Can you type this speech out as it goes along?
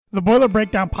The Boiler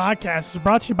Breakdown podcast is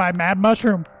brought to you by Mad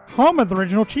Mushroom, home of the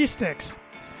original cheese sticks.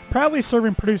 Proudly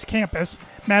serving Purdue's campus,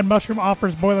 Mad Mushroom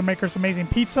offers Boilermakers amazing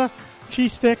pizza,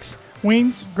 cheese sticks,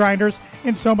 wings, grinders,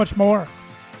 and so much more.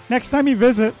 Next time you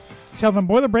visit, tell them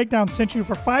Boiler Breakdown sent you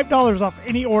for $5 off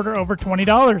any order over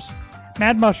 $20.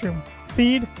 Mad Mushroom,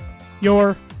 feed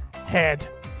your head.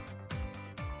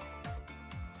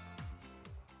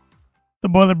 The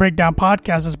Boiler Breakdown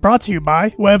podcast is brought to you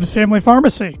by Webb's Family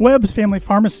Pharmacy. Webb's Family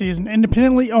Pharmacy is an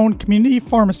independently owned community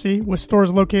pharmacy with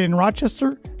stores located in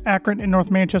Rochester, Akron, and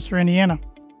North Manchester, Indiana.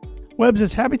 Webb's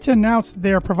is happy to announce that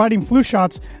they are providing flu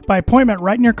shots by appointment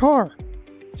right in your car.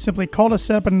 Simply call to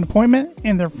set up an appointment,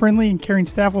 and their friendly and caring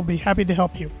staff will be happy to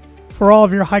help you. For all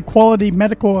of your high-quality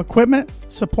medical equipment,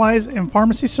 supplies, and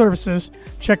pharmacy services,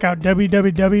 check out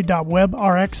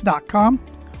www.webrx.com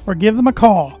or give them a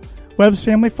call. Webb's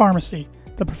Family Pharmacy,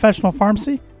 the professional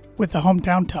pharmacy with the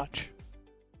hometown touch.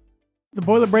 The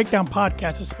Boiler Breakdown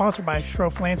podcast is sponsored by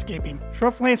Schroff Landscaping.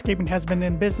 Schroff Landscaping has been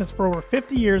in business for over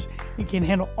 50 years and can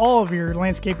handle all of your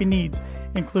landscaping needs,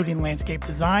 including landscape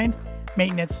design,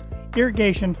 maintenance,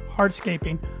 irrigation,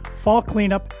 hardscaping, fall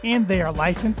cleanup, and they are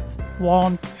licensed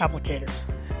lawn applicators.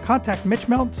 Contact Mitch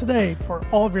Melton today for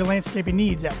all of your landscaping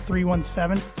needs at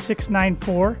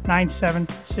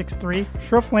 317-694-9763.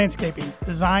 Schroff Landscaping,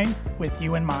 design with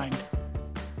you in mind.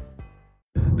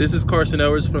 This is Carson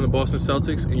Owers from the Boston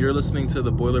Celtics, and you're listening to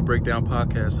the Boiler Breakdown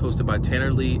podcast hosted by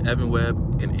Tanner Lee, Evan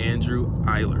Webb, and Andrew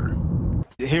Eiler.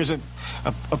 Here's a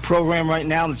program right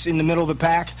now that's in the middle of the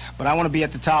pack, but I want to be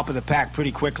at the top of the pack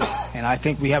pretty quickly, and I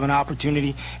think we have an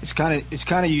opportunity. It's kind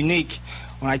of unique.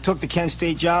 When I took the Kent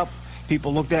State job,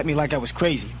 people looked at me like I was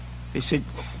crazy. They said,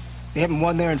 they haven't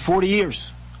won there in 40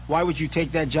 years. Why would you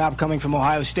take that job coming from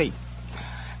Ohio State?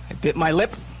 I bit my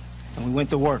lip, and we went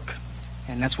to work.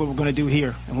 And that's what we're going to do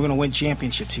here, and we're going to win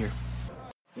championships here.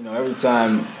 You know, every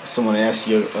time someone asks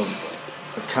you a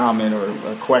comment or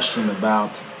a question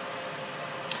about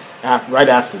right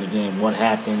after the game, what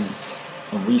happened,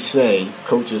 and we say,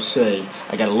 coaches say,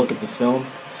 I got to look at the film.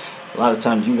 A lot of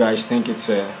times you guys think it's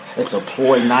a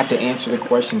ploy not to answer the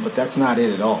question, but that's not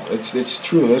it at all. It's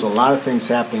true. There's a lot of things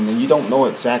happening, and you don't know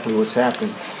exactly what's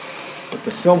happened. But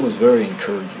the film was very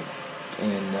encouraging,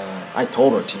 and I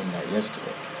told our team that yesterday.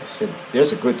 I said,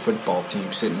 there's a good football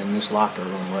team sitting in this locker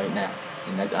room right now,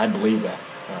 and I believe that.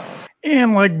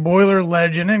 And like Boiler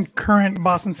legend and current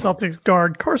Boston Celtics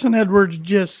guard Carson Edwards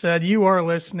just said, you are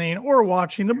listening or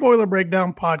watching the Boiler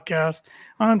Breakdown podcast.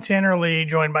 I'm Tanner Lee,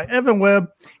 joined by Evan Webb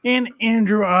and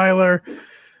Andrew Eiler.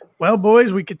 Well,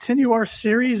 boys, we continue our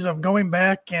series of going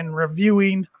back and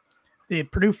reviewing the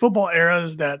Purdue football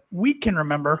eras that we can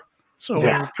remember. So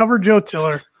we covered Joe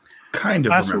Tiller. Kind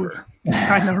of remember.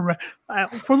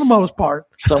 For the most part.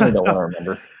 Some we don't want to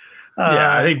remember.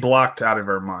 I think blocked out of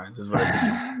our minds is what I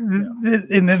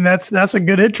think. And then that's a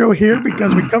good intro here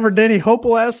because we covered Danny Hope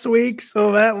last week.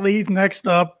 So that leads next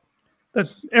up the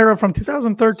era from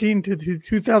 2013 to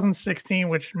 2016,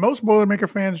 which most Boilermaker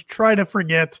fans try to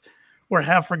forget or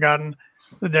have forgotten,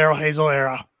 the Daryl Hazel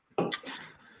era.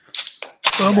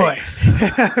 Oh boy.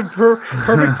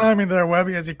 Perfect timing there,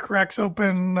 Webby, as he cracks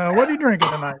open. What are you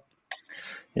drinking tonight?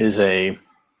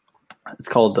 It's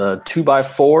called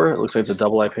 2x4. It looks like it's a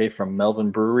double IPA from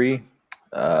Melvin Brewery.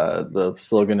 The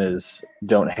slogan is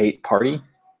 "Don't Hate Party,"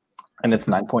 and it's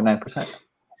 9.9%.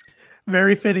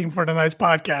 Very fitting for tonight's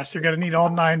podcast. You're going to need all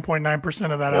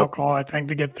 9.9% of that alcohol, I think,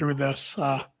 to get through this.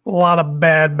 A lot of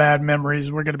bad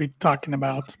memories we're going to be talking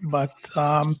about. But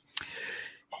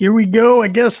here we go. I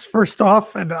guess first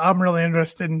off, and I'm really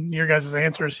interested in your guys'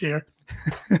 answers here.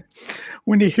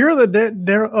 When you hear of the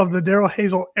Daryl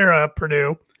Hazel era at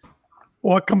Purdue,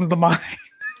 what comes to mind?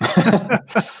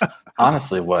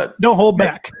 Honestly, what? Don't hold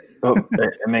back.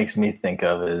 It makes me think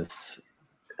of is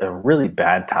a really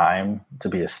bad time to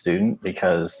be a student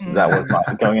because that was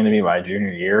going into my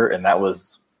junior year, and that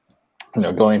was,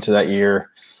 going into that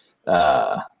year.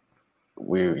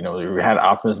 We had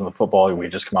optimism of football. We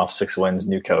just come off 6 wins,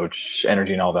 new coach,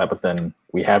 energy, and all that. But then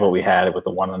we had what we had with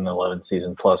the 1-11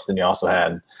 season. Plus, then you also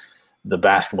had the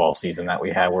basketball season that we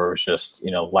had, where it was just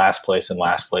last place, and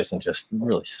just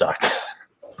really sucked.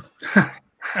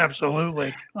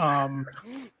 Absolutely.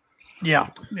 Yeah,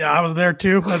 I was there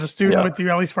too as a student with you,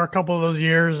 at least for a couple of those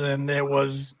years, and it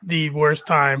was the worst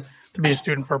time to be a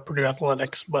student for Purdue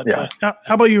athletics. But how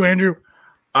about you, Andrew?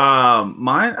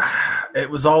 Mine,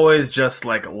 it was always just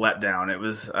like a letdown. It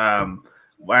was,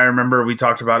 I remember we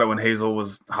talked about it when Hazel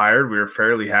was hired. We were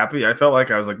fairly happy. I felt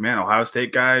like I was like, man, Ohio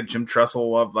State guy, Jim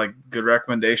Tressel, good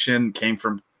recommendation. Came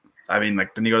from,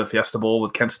 didn't he go to the Fiesta Bowl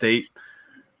with Kent State?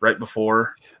 right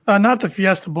before. Not the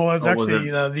Fiesta Bowl. It's What was actually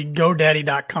the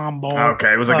GoDaddy.com Bowl.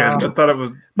 Okay, it was a good. I thought it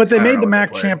was. But they I don't made know the what MAC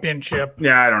they played. championship.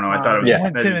 Yeah, I don't know. I thought it was.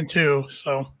 Went 10-2.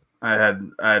 So I had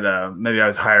maybe I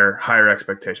was higher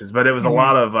expectations, but it was a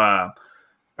lot of.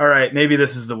 All right, maybe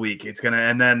this is the week. It's gonna,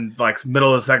 and then like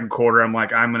middle of the second quarter, I'm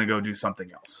like, I'm gonna go do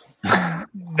something else.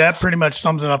 that pretty much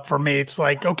sums it up for me. It's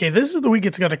like, okay, this is the week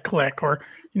it's gonna click, or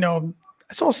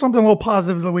I saw something a little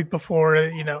positive the week before,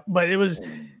 but it was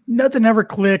nothing ever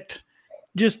clicked.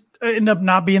 Just ended up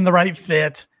not being the right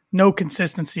fit. No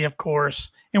consistency, of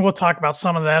course. And we'll talk about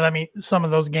some of that. I mean, some of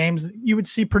those games, you would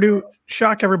see Purdue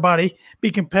shock everybody,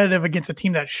 be competitive against a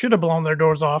team that should have blown their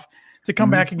doors off, to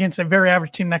come back against a very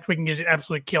average team next week and get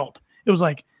absolutely killed. It was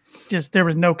like just there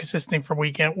was no consistency from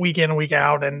week in, week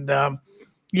out. And,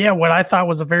 what I thought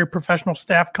was a very professional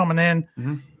staff coming in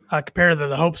compared to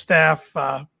the Hope staff,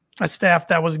 a staff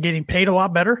that was getting paid a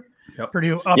lot better. Yep.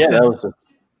 Purdue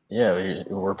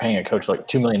we're paying a coach like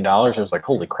 $2 million. It was like,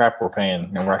 holy crap, we're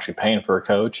actually paying for a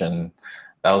coach, and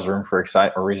that was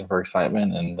reason for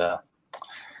excitement, and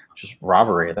just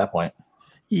robbery at that point.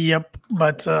 Yep,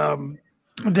 but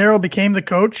Darryl became the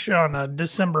coach on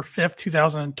December 5th,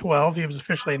 2012. He was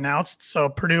officially announced. So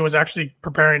Purdue was actually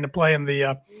preparing to play in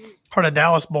the Heart of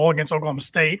Dallas Bowl against Oklahoma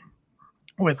State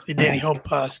with the Danny Hope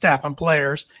staff and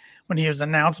players when he was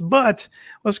announced. But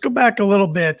let's go back a little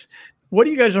bit. What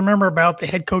do you guys remember about the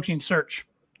head coaching search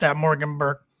that Morgan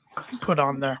Burke put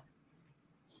on there?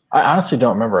 I honestly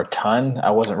don't remember a ton. I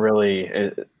wasn't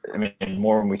really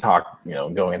more when we talk,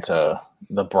 going into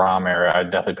the Brom era, I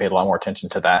definitely paid a lot more attention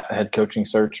to that head coaching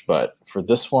search. But for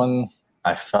this one,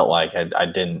 I felt like I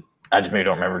just maybe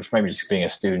don't remember, maybe just being a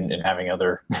student and having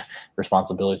other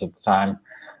responsibilities at the time.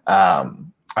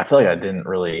 I feel like I didn't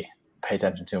really pay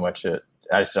attention too much to it.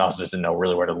 I also just didn't know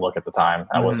really where to look at the time.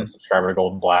 I wasn't a subscriber to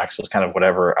Golden Black, so it was kind of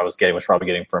whatever I was getting was probably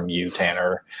getting from you,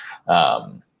 Tanner,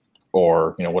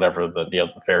 or whatever the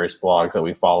other various blogs that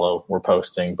we follow were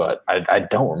posting. But I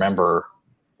don't remember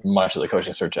much of the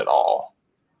coaching search at all.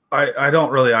 I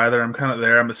don't really either. I'm kind of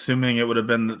there. I'm assuming it would have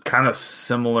been kind of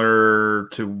similar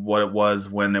to what it was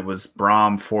when it was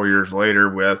Brom 4 years later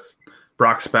with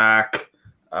Brock Spack.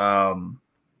 The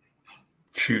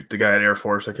guy at Air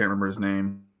Force. I can't remember his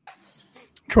name.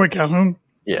 Troy Calhoun.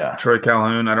 Yeah. Troy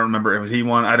Calhoun. I don't remember. Was he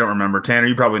one? I don't remember. Tanner,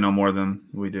 you probably know more than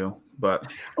we do. But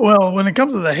when it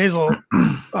comes to the Hazel,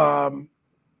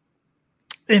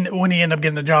 and when he ended up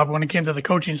getting the job, when it came to the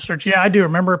coaching search, I do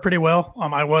remember it pretty well.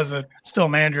 I was still a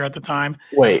manager at the time.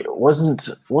 Wait, wasn't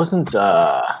what's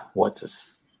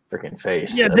his freaking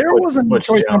face? Yeah, there wasn't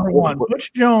choice number one.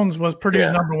 Butch Jones was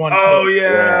Purdue's number one. Oh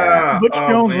yeah, Butch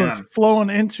Jones was flowing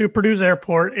into Purdue's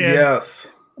airport. And yes,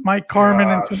 Mike Carmen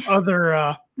and some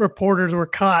other reporters were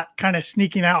caught kind of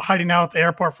sneaking out, hiding out at the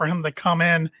airport for him to come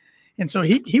in. And so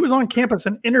he was on campus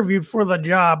and interviewed for the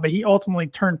job, but he ultimately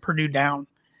turned Purdue down.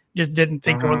 Just didn't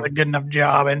think it was a good enough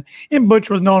job. And Butch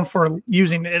was known for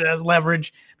using it as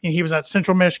leverage. I mean, he was at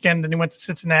Central Michigan, then he went to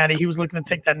Cincinnati. He was looking to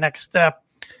take that next step.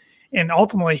 And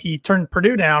ultimately, he turned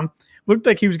Purdue down. Looked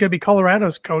like he was going to be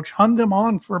Colorado's coach. Hung them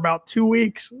on for about 2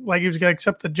 weeks, like he was going to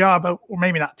accept the job, or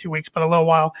maybe not 2 weeks, but a little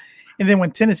while. And then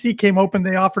when Tennessee came open,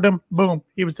 they offered him. Boom,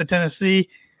 he was to Tennessee.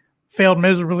 Failed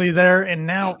miserably there. And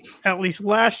now, at least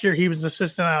last year, he was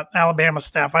assistant at Alabama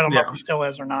staff. I don't know if he still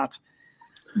is or not.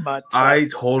 But I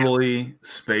totally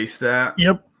spaced that.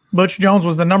 Yep. Butch Jones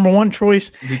was the number one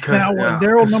choice. Because now, was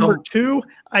Darryl number two?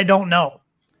 I don't know.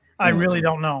 I really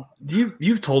don't know.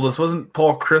 You've told us, wasn't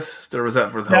Paul Christ, or was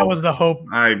that for the Hope? That was the Hope.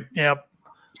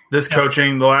 This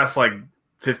coaching, the last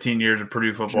 15 years of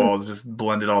Purdue football has just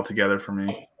blended all together for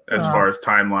me as far as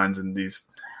timelines and these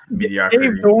mediocrity.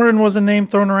 Dave Doran was a name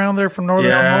thrown around there from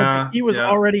Northern Illinois. He was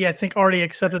already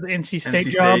accepted the NC State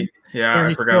job. Yeah,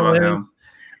 I forgot about him.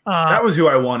 That was who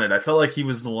I wanted. I felt like he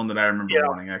was the one that I remember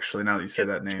wanting, actually, now that you say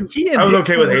that name. I was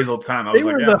okay with Hazel at the time. They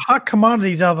were the hot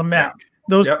commodities out of the MAC.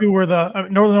 Those two were the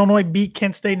Northern Illinois beat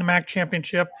Kent State in the MAC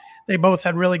championship. They both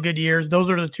had really good years. Those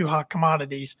are the two hot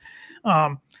commodities.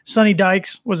 Sonny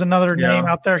Dykes was another name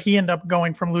out there. He ended up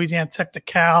going from Louisiana Tech to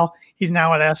Cal. He's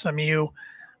now at SMU.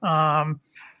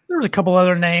 There was a couple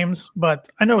other names, but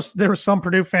I know there were some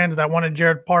Purdue fans that wanted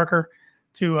Jared Parker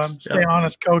to stay on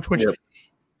as coach, which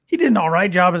he did an all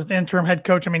right job as the interim head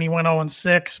coach. I mean, he went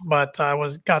 0-6, but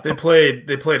they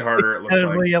played harder. It looks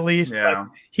like at least, but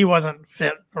he wasn't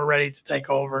fit or ready to take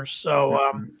over. So,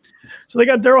 so they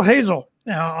got Darryl Hazel,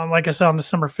 like I said, on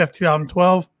December 5th,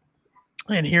 2012.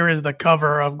 And here is the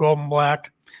cover of Golden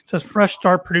Black. It says, "Fresh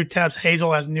start, Purdue tabs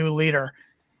Hazel as new leader."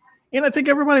 And I think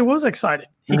everybody was excited.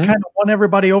 He kind of won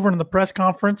everybody over in the press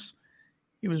conference.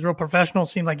 He was real professional.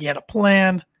 Seemed like he had a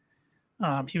plan.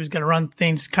 He was going to run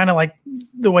things kind of like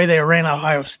the way they ran at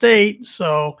Ohio State.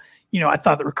 So, I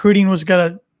thought the recruiting was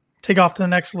going to take off to the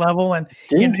next level. And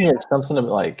didn't he have something to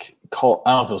like call?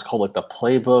 I don't know if it was called like the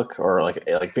playbook or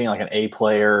like being like an A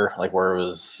player, like where it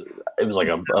was like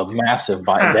a massive.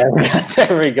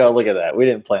 There we go. Look at that. We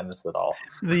didn't plan this at all.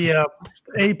 The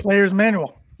A player's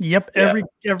manual. Yep.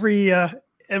 Yeah.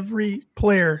 Every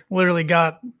player literally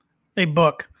got a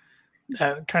book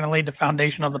that kind of laid the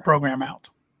foundation of the program out.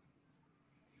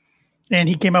 And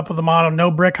he came up with the motto: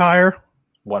 "No brick higher,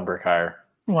 one brick higher."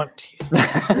 What?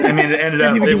 I mean, it ended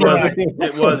up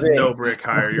it was no brick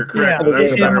higher. You're correct. Yeah,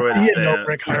 That's a better way to say no it.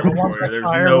 brick higher, but one brick There's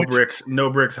higher, no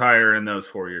bricks higher in those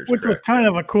 4 years. which was kind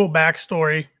of a cool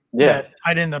backstory. Yeah. That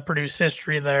tied into Purdue's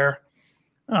history there.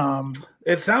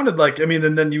 It sounded like, I mean,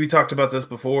 and then we talked about this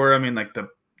before. I mean, like the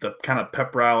kind of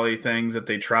pep rally things that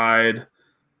they tried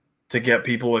to get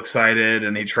people excited,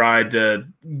 and he tried to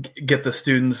get the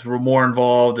students more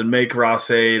involved and make Ross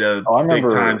 8 a big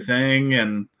time thing.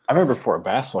 And I remember before a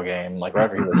basketball game, like right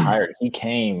after he was hired, he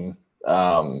came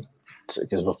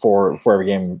because before every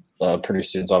game, Purdue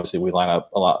students, obviously we line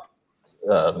up a lot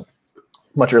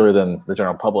much earlier than the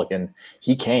general public, and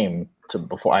he came to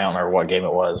before. I don't remember what game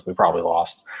it was. We probably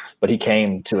lost, but he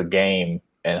came to a game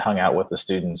and hung out with the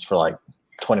students for like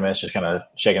 20 minutes, just kind of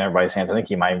shaking everybody's hands. I think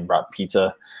he might even brought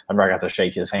pizza. I remember I got to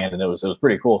shake his hand, and it was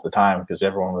pretty cool at the time because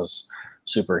everyone was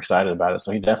super excited about it.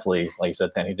 So he definitely, like you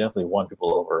said, Dan, he definitely won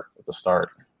people over at the start.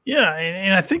 Yeah,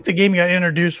 and I think the game he got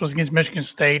introduced was against Michigan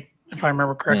State, if I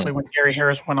remember correctly, when Gary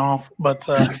Harris went off. But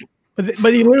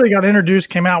he literally got introduced,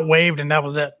 came out, waved, and that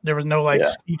was it. There was no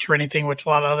speech or anything, which a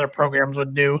lot of other programs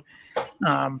would do.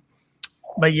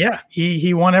 But yeah,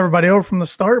 he won everybody over from the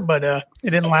start, but it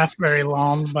didn't last very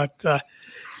long. But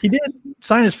he did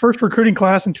sign his first recruiting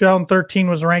class in 2013,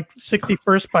 was ranked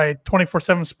 61st by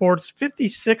 24/7 Sports,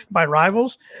 56th by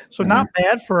Rivals. So not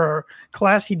bad for a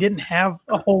class he didn't have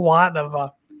a whole lot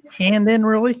of hand in,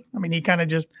 really. I mean, he kind of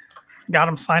just got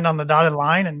them signed on the dotted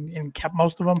line and kept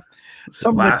most of them. Was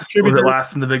it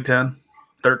last in the Big Ten?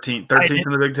 13th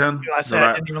in the Big Ten? I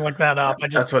didn't even look that up.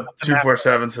 That's what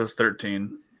 247 says,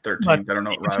 13. I don't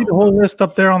know. You see the whole list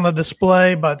up there on the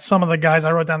display, but some of the guys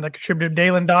I wrote down that contributed: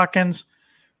 Dalen Dawkins,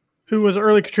 who was an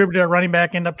early contributor at running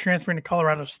back, ended up transferring to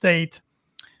Colorado State;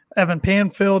 Evan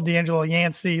Panfield, D'Angelo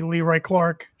Yancey, Leroy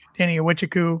Clark, Danny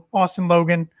Iwichiku, Austin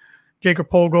Logan, Jacob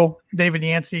Pogel, David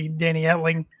Yancey, Danny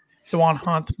Etling, DeJuan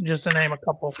Hunt, just to name a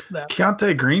couple of that.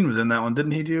 Keontae Green was in that one,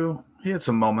 didn't he he had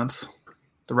some moments.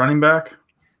 The running back?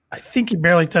 I think he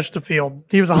barely touched the field.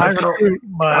 He was a high recruit,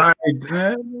 but I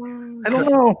don't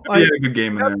know. He had a good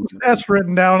game in there. That's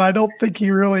written down. I don't think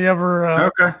he really ever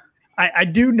okay. I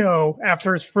do know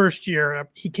after his first year,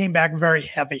 he came back very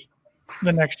heavy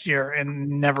the next year and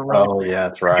never really. Oh, yeah,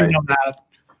 that's right. You know that.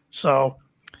 So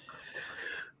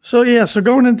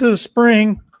going into the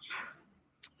spring,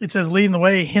 it says leading the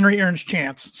way, Henry earns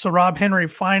chance. So Rob Henry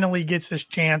finally gets his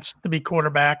chance to be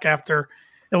quarterback after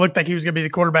it looked like he was going to be the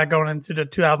quarterback going into the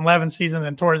 2011 season,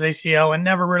 then tore his ACL and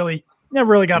never really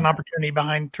got an opportunity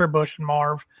behind Turbush and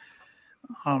Marv.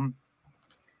 And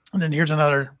then here's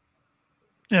another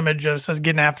image that says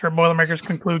getting after it. Boilermakers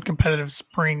conclude competitive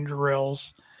spring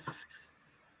drills.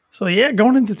 So, yeah,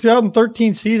 going into the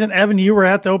 2013 season, Evan, you were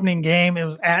at the opening game. It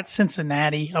was at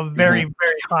Cincinnati, a very,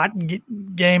 very hot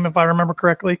game, if I remember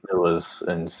correctly. It was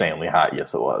insanely hot.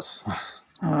 Yes, it was.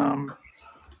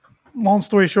 Long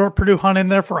story short, Purdue hung in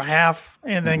there for a half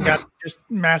and then got just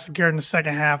massacred in the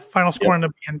second half. Final score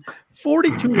ended up being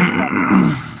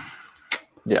 42-7.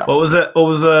 Yeah. What was it? What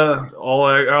was all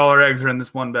our eggs are in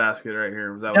this one basket right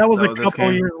here? That was a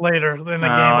couple years later than the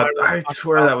game. I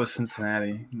swear that was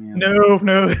Cincinnati. Man. No,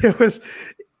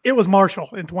 it was Marshall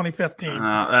in 2015.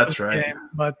 That's right. Game.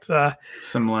 But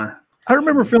similar. I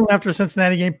remember feeling after the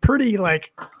Cincinnati game pretty got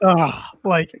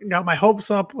my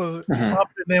hopes up, up,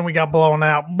 and then we got blown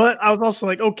out. But I was also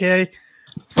like, okay,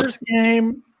 first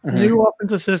game, new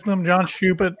offensive system, John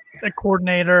Shupert, the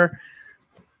coordinator.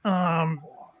 Tiller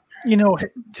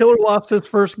lost his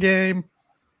first game.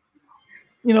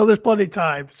 There's plenty of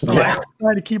time. So I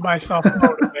try to keep myself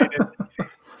motivated.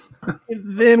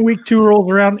 Then week 2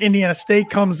 rolls around, Indiana State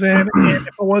comes in, and if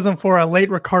it wasn't for a late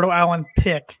Ricardo Allen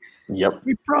pick,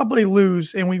 we probably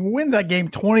lose, and we win that game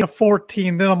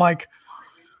 20-14. Then I'm like,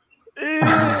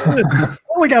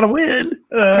 we got to win.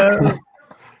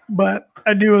 But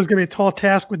I knew it was going to be a tall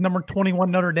task with number 21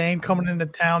 Notre Dame coming into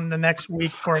town the next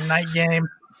week for a night game,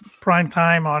 prime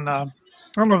time on I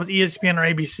don't know if it was ESPN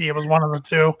or ABC. It was one of the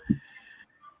two.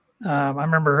 I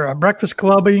remember breakfast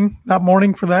clubbing that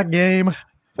morning for that game.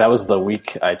 That was the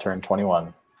week I turned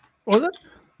 21. Was it?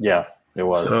 Yeah, it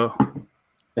was. So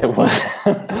It was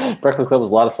Breakfast Club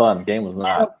was a lot of fun. The game was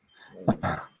not.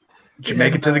 Did you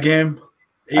make it to the game?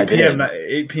 8 p.m.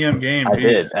 8 p.m. game. I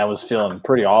did. I was feeling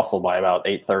pretty awful by about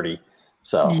 8:30.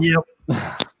 So Yep.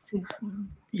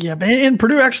 Yeah, and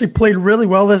Purdue actually played really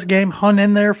well this game, hung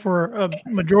in there for a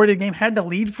majority of the game, had to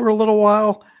lead for a little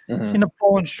while, ended up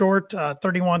falling short,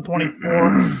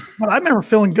 31-24. But I remember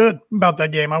feeling good about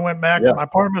that game. I went back to my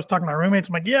apartment, was talking to my roommates.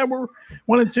 I'm like, yeah, we're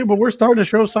 1-2, but we're starting to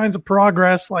show signs of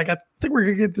progress. Like, I think we're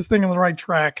going to get this thing on the right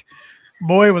track.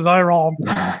 Boy, was I wrong.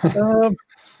 The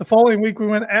following week, we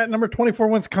went at number 24,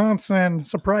 Wisconsin.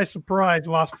 Surprise, surprise,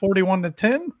 lost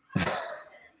 41-10.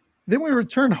 Then we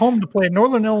returned home to play a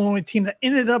Northern Illinois team that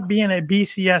ended up being a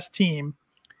BCS team,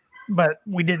 but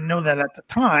we didn't know that at the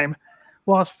time.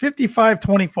 Lost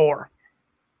 55-24.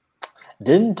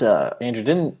 Didn't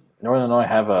Northern Illinois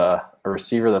have a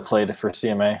receiver that played for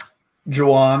CMA?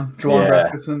 Juwan Yeah.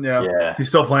 Rasmussen, Yeah. He's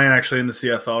still playing actually in the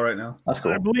CFL right now. That's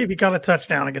cool. I believe he got a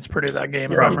touchdown against Purdue that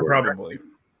game. Probably.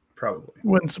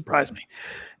 Wouldn't surprise me.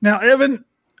 Now, Evan,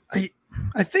 I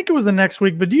think it was the next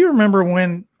week, but do you remember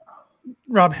when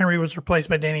Rob Henry was replaced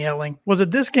by Danny Etling? Was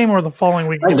it this game or the following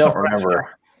week? I don't remember.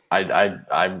 I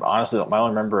honestly, my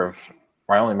only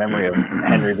memory of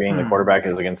Henry being the quarterback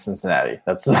is against Cincinnati.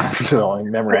 That's the only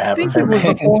memory I have. I think it was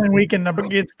the following week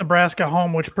against Nebraska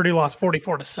home, which Purdue lost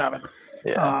 44-7.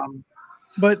 Yeah.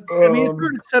 But I mean, it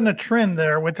started setting a trend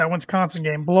there with that Wisconsin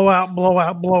game: blowout.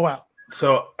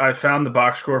 So I found the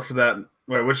box score for that.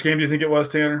 Wait, which game do you think it was,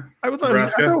 Tanner? I thought it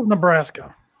was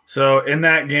Nebraska. So in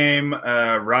that game,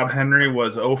 Rob Henry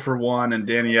was 0 for 1 and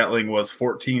Danny Etling was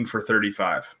 14 for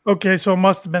 35. Okay, so it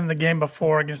must have been the game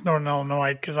before against Northern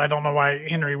Illinois, because I don't know why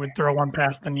Henry would throw one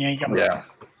past then yank him. Yeah.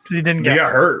 Because he didn't He get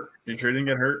got hurt. You sure he didn't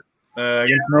get hurt?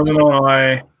 Against Northern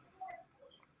Illinois,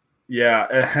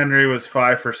 Henry was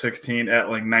 5 for 16,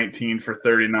 Etling 19 for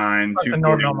 39,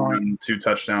 241, 2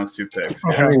 touchdowns, 2 picks.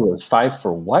 Okay. Henry was 5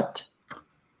 for what?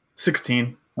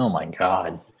 16. Oh my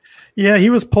God. Yeah, he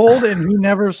was pulled, and he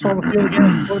never saw the field again.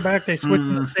 As quarterback, they switched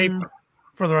him to safety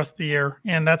for the rest of the year,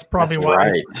 and that's probably That's why.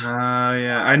 right.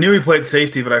 Yeah, I knew he played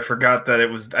safety, but I forgot that it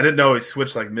was. I didn't know he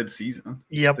switched like mid-season.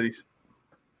 Yep.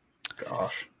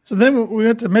 Gosh. So then we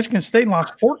went to Michigan State and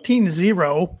lost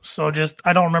 14-0. So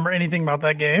I don't remember anything about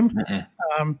that game.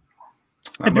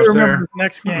 I do remember the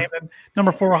next game. And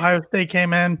number 4 Ohio State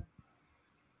came in,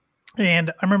 and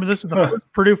I remember this was the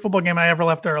first Purdue football game I ever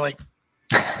left early.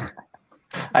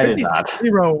 I did not.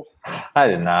 0. I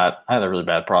did not. I had a really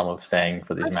bad problem with staying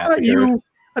for these massacres.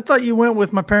 I thought you went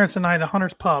with my parents and I to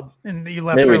Hunter's Pub, and you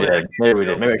left. Maybe we did. Maybe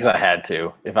because I had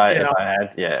to. If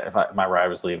my ride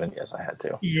was leaving, yes, I had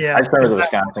to. Yeah. I just remember the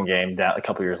Wisconsin game down a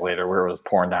couple years later where it was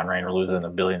pouring down rain. We're losing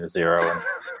 1-0,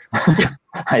 and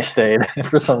I stayed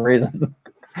for some reason.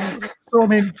 So, I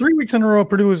mean, 3 weeks in a row,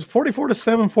 Purdue was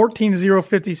 44-7, 14-0,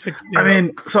 56-0. I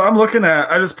mean, so I'm looking at.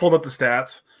 I just pulled up the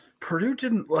stats. Purdue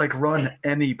didn't run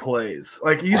any plays.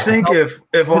 You think if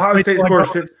Ohio State scores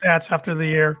stats after the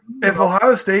year, if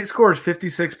Ohio State scores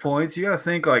 56 points, you got to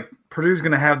think Purdue's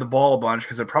going to have the ball a bunch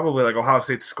because they're probably Ohio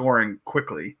State's scoring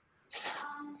quickly.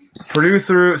 Purdue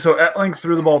Etling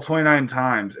threw the ball 29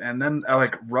 times, and then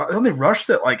they rushed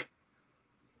it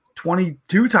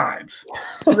 22 times.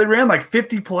 So they ran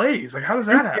 50 plays. How does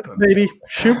that happen? Baby,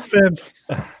 shoot fence.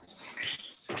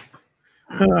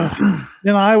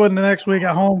 Then Iowa the next week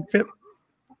at home,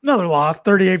 another loss,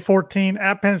 38-14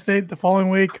 at Penn State the following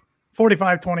week,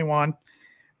 45-21.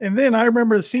 And then I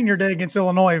remember the senior day against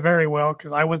Illinois very well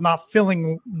because I was not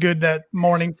feeling good that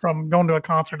morning from going to a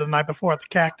concert the night before at the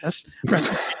Cactus.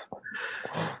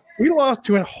 We lost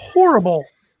to a horrible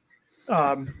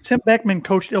Tim Beckman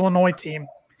coached Illinois team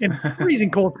in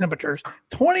freezing cold temperatures,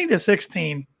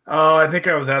 20-16. Oh, I think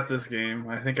I was at this game.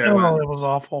 I think I went. It was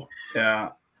awful.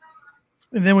 Yeah.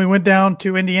 And then we went down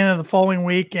to Indiana the following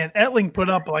week, and Etling put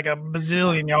up a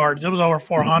bazillion yards. It was over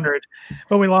 400.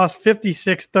 But we lost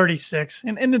 56-36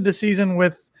 and ended the season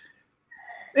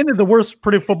ended the worst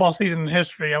Purdue football season in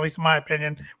history, at least in my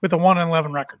opinion, with a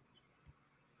 1-11 record.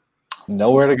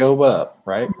 Nowhere to go but up,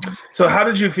 right? So how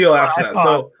did you feel after that?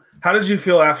 So how did you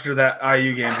feel after that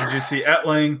IU game? Because you see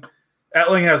Etling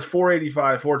has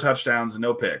 485, 4 touchdowns, and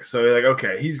no picks. So you're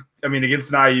okay,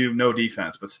 against an IU, no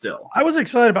defense, but still. I was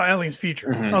excited about Etling's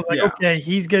future. I was okay,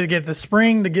 he's going to get the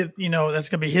spring to get, that's going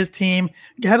to be his team.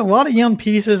 He had a lot of young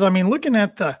pieces. Looking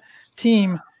at the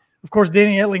team, of course,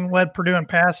 Danny Etling led Purdue in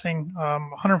passing,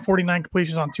 149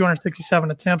 completions on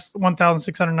 267 attempts,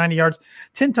 1,690 yards,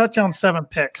 10 touchdowns, 7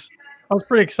 picks. I was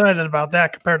pretty excited about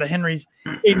that compared to Henry's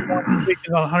 81 completions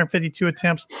on 152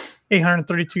 attempts,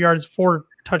 832 yards, 4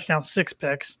 touchdowns, 6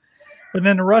 picks. But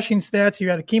then the rushing stats, you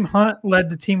had Akeem Hunt led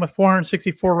the team with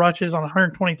 464 rushes on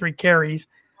 123 carries,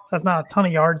 That's not a ton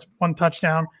of yards, 1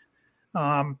 touchdown.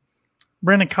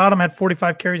 Brandon Cottom had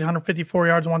 45 carries, 154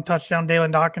 yards, 1 touchdown.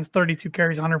 Dalen Dawkins, 32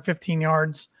 carries, 115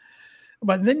 yards.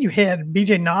 But then you had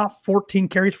B.J. Knopf, 14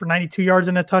 carries for 92 yards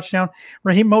and a touchdown.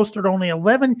 Raheem Mostert, only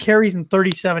 11 carries and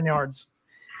 37 yards.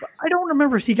 But I don't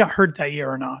remember if he got hurt that year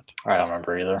or not. I don't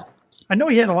remember either. I know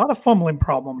he had a lot of fumbling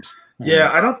problems.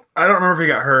 Yeah, I don't remember if he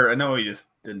got hurt. I know he just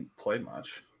didn't play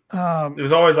much. It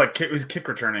was always like it was kick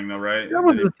returning though, right? That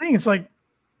was the thing. It's like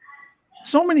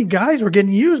so many guys were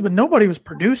getting used, but nobody was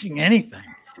producing anything.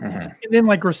 And then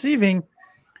like receiving.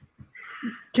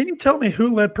 Can you tell me who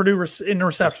led Purdue in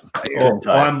receptions that year?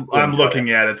 I'm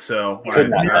looking at it, so I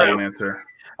don't answer.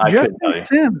 Justin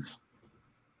Sims.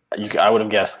 I would have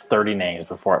guessed 50 names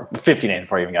before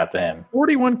I even got to him.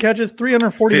 41 catches,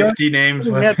 340 yards. 50 names.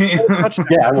 Yeah,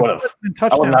 I would have.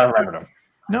 I would not have remembered him.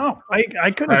 No,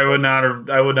 I couldn't. I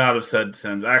would not have said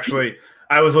Sims. Actually,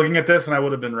 I was looking at this and I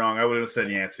would have been wrong. I would have said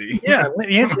Yancey. Yeah,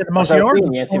 Yancey had the most yards.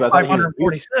 Yancey,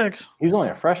 546. He was only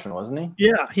a freshman, wasn't he?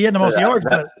 Yeah, he had the most yards.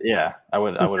 But I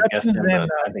would have guessed him. But I don't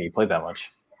think he played that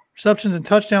much. Receptions and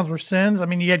touchdowns were Sims. I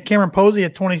mean, you had Cameron Posey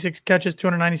at 26 catches,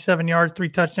 297 yards, 3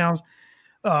 touchdowns.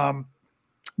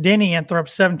 Danny Anthrop,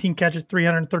 17 catches,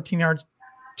 313 yards,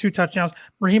 2 touchdowns.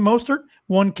 Raheem Mostert,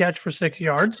 1 catch for 6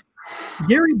 yards.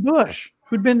 Gary Bush,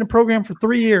 who'd been in the program for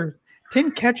 3 years,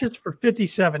 10 catches for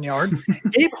 57 yards.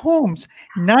 Gabe Holmes,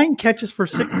 9 catches for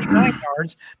 69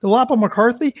 yards. Delapa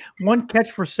McCarthy, 1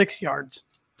 catch for 6 yards.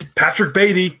 Patrick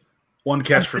Beatty, 1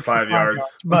 catch for 5 yards.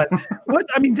 But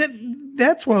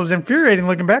that's what was infuriating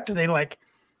looking back today. Like,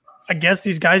 I guess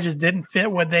these guys just didn't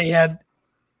fit what they had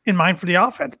in mind for the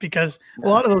offense because a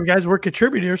lot of those guys were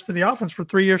contributors to the offense for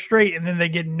 3 years straight, and then they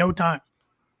get no time.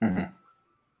 Mm-hmm.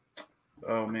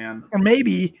 Oh, man. Or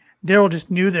maybe Daryl just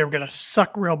knew they were going to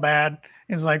suck real bad.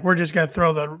 It's like, we're just going to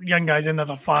throw the young guys into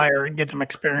the fire and get them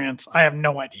experience. I have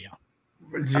no idea.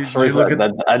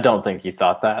 I don't think he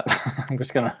thought that. I'm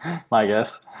just going to, my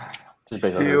guess. Just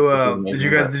based on did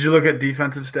you look at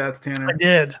defensive stats, Tanner? I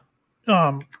did.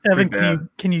 Evan,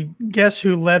 can you guess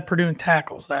who led Purdue in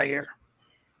tackles that year?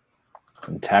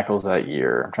 In tackles that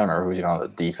year. I'm trying to remember who's on the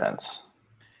defense.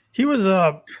 He was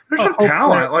there's some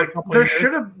talent. Like there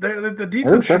should have the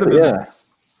defense should have been. Yeah.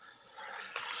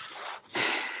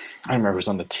 I remember who's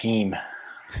on the team.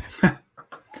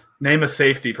 Name a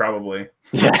safety, probably.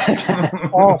 Yeah.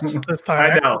 False this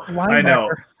time. I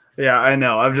know. Yeah, I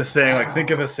know. I'm just saying, like, think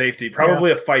of a safety.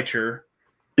 Probably a fighter.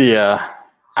 Yeah.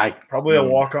 Probably a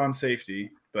walk-on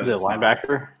safety. But is it a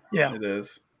linebacker? Yeah. It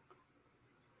is.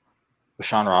 Was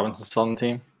Sean Robinson still on the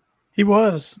team? He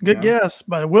was. Good guess.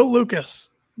 But Will Lucas,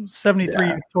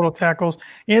 73 total tackles.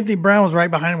 Anthony Brown was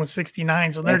right behind him with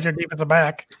 69. So there's your defensive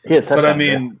back.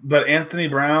 But Anthony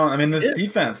Brown, this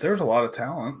defense, there's a lot of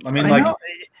talent.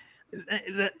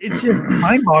 It's just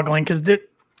mind-boggling because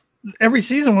every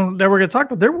season that we're going to talk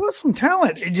about, there was some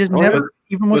talent. It just never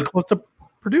even was close to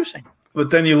producing.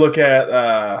 But then you look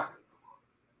at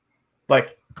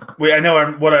we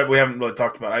haven't really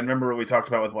talked about. I remember what we talked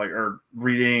about with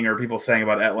reading or people saying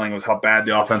about Etling was how bad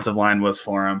the offensive line was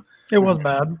for him. It was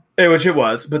bad. Which it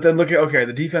was. But then look at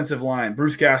the defensive line.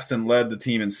 Bruce Gaston led the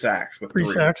team in sacks with 3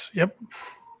 sacks. Yep.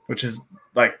 Which is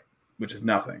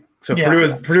nothing. So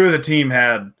Purdue as a team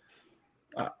had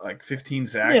 15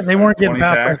 sacks. Yeah, they weren't getting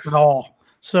pass at all.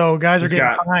 So guys are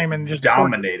getting time and just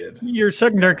dominated. Your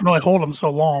secondary can only hold them so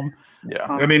long.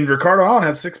 Yeah. Ricardo Allen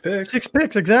had 6 picks. 6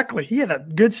 picks, exactly. He had a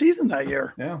good season that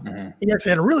year. Yeah. Mm-hmm. He actually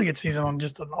had a really good season on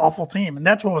just an awful team. And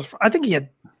that's what was – I think he had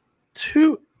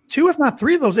two, if not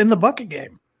 3 of those in the bucket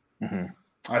game. Mm-hmm.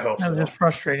 I hope that so. was just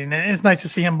frustrating. And it's nice to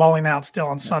see him balling out still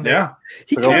on Sunday. Yeah.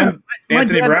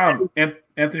 Anthony Brown had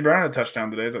a touchdown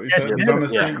today. Is that what you said? He's on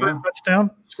this team. Touchdown.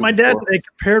 My dad today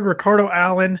compared Ricardo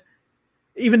Allen,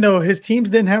 even though his teams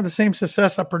didn't have the same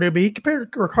success at Purdue, but he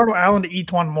compared Ricardo Allen to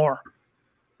Etwan Moore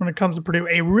when it comes to Purdue.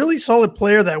 A really solid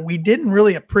player that we didn't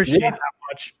really appreciate that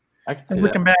much. And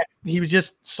looking back, he was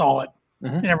just solid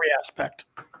in every aspect.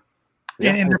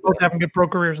 Yeah. And they're both having good pro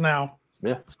careers now.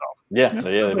 Yeah. So, they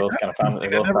both kind of found. I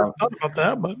never thought about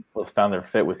that, but both found their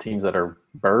fit with teams that are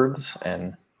birds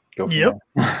and go. Yep.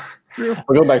 We'll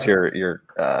go back to your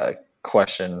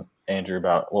question, Andrew,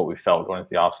 about what we felt going into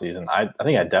the offseason. I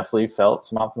think I definitely felt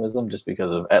some optimism just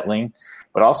because of Etling,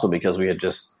 but also because we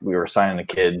were signing a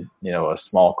kid, a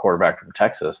small quarterback from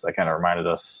Texas that kind of reminded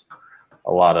us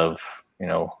a lot of,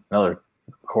 another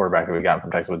quarterback that we got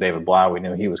from Texas with David Blau. We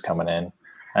knew he was coming in.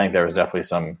 I think there was definitely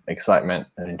some excitement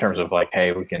in terms of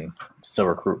hey, we can still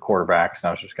recruit quarterbacks.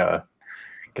 Now it's just got to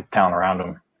get the talent around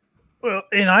them. Well,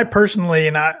 and I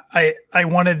personally, I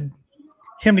wanted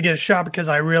him to get a shot because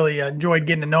I really enjoyed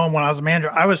getting to know him when I was a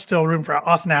manager. I was still rooting for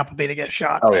Austin Appleby to get a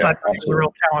shot. Oh, yeah, I think he was a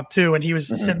real talent too, and he was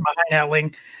sitting behind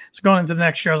Etling. So going into the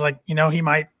next year, I was like, he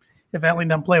might, if Etling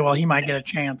doesn't play well, he might get a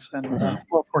chance. And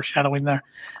well, foreshadowing there.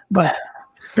 But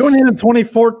going into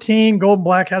 2014, Gold and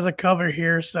Black has a cover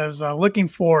here, says, looking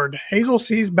forward, Hazel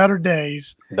sees better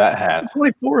days. That hat.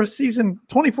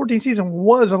 2014 season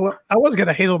was I was going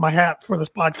to Hazel my hat for this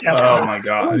podcast. Oh, my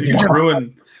God. You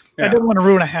ruined. I didn't want to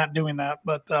ruin a hat doing that,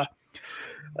 but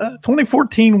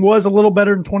 2014 was a little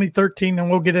better than 2013,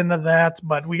 and we'll get into that.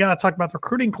 But we got to talk about the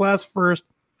recruiting class first.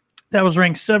 That was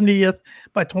ranked 70th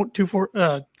by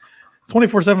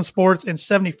 24/7 Sports and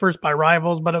 71st by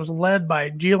Rivals, but it was led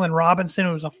by Jalen Robinson,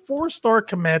 who was a 4-star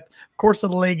commit, of course, the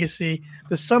legacy,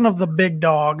 the son of the big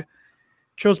dog.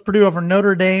 Chose Purdue over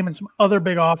Notre Dame and some other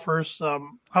big offers. I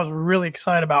was really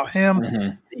excited about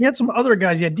him. He had some other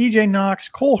guys. He had DJ Knox,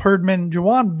 Cole Herdman,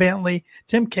 Juwan Bentley,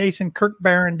 Tim Kaysen, Kirk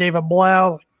Barron, David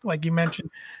Blau, like you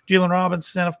mentioned, Jalen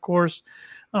Robinson, of course.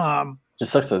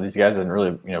 Just sucks that these guys didn't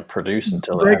really, produce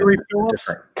until they had a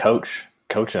different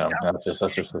coaching them. Yeah. That's just.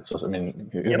 I mean,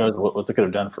 who knows what they could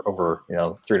have done for over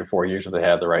 3 to 4 years if they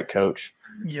had the right coach.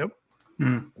 Yep.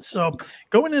 So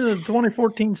going into the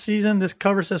 2014 season, this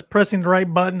cover says pressing the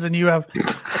right buttons, and you have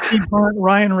Keith Hunt,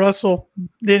 Ryan Russell,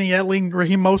 Danny Etling,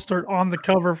 Raheem Mostert on the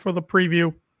cover for the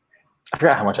preview. I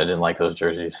forgot how much I didn't like those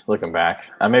jerseys. Looking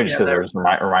back, maybe just because it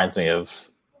reminds me of.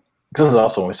 Because this is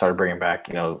also when we started bringing back.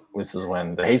 This is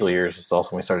when the Hazel years. It's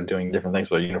also when we started doing different things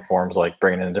with uniforms, like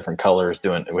bringing in different colors.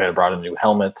 We had brought in a new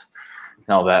helmet and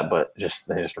all that, but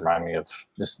they just remind me of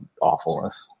just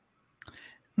awfulness.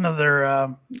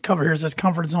 Another cover here says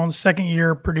Comfort Zone second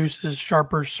year produces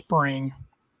sharper spring.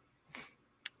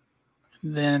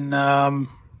 Then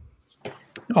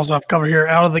also have cover here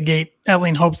out of the gate.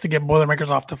 Etling hopes to get Boilermakers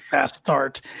off to a fast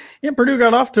start. And Purdue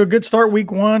got off to a good start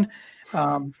week 1.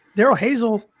 Daryl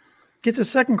Hazel gets his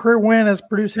second career win as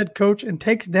Purdue's head coach and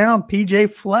takes down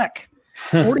PJ Fleck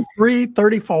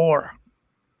 43-34.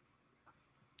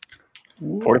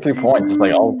 43 points is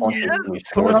like all the points we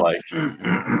scored.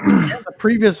 The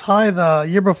previous high the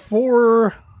year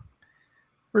before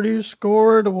Purdue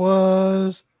scored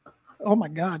was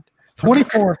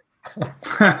 24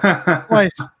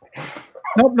 twice.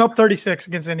 Nope, 36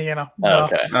 against Indiana.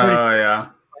 Okay. Oh yeah.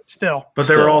 Still, but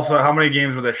they were also how many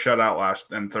games were they shut out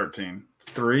last in 13?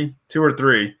 2 or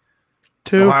 3.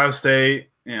 2. Ohio State,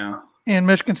 and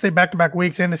Michigan State back-to-back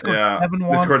weeks, and they scored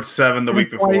 7-1. They scored 7 the week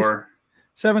before.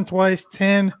 7 twice,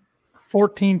 10,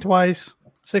 14 twice,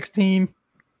 16.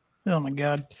 Oh, my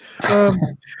God.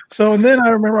 And then I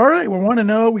remember, all right, we're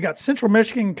 1-0. We got Central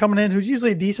Michigan coming in, who's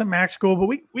usually a decent MAC school, but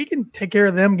we can take care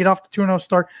of them, get off the 2-0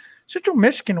 start. Central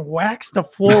Michigan waxed the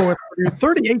floor with Purdue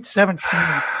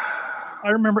 38-17. I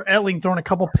remember Etling throwing a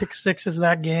couple pick sixes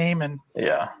that game. And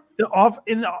the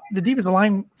defensive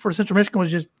line for Central Michigan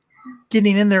was just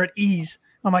getting in there at ease.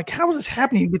 I'm like, how is this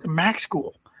happening with the MAC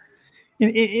school?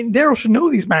 And Daryl should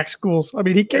know these MAC schools. I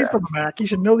mean, he came from the MAC. He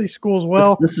should know these schools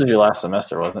well. This was your last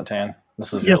semester, wasn't it, Tan?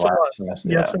 This was your last semester.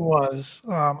 Yes, it was.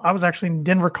 I was actually in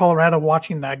Denver, Colorado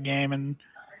watching that game. And,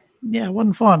 it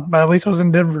wasn't fun. But at least I was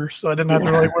in Denver, so I didn't have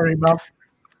to really worry about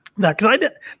that. Because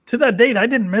to that date, I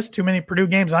didn't miss too many Purdue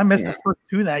games. I missed the first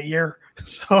 2 that year.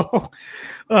 So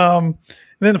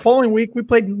then the following week, we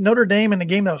played Notre Dame in a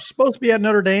game that was supposed to be at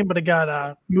Notre Dame, but it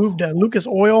got moved to Lucas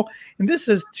Oil. And this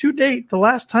is, to date, the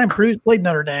last time Purdue's played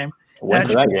Notre Dame.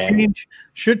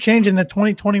 Should change in the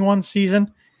 2021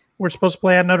 season. We're supposed to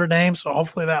play at Notre Dame, so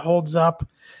hopefully that holds up.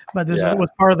 But this was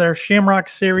part of their Shamrock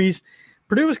Series.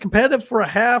 Purdue was competitive for a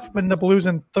half, but ended up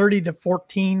losing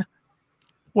 30-14.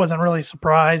 Wasn't really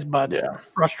surprised, but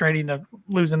frustrating to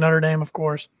lose to Notre Dame, of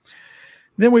course.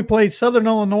 Then we played Southern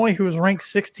Illinois, who was ranked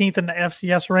 16th in the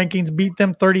FCS rankings, beat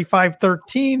them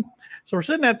 35-13. So we're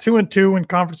sitting at 2-2 when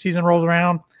conference season rolls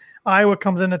around. Iowa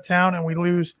comes into town, and we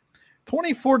lose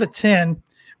 24-10,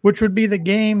 which would be the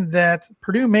game that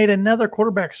Purdue made another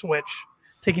quarterback switch,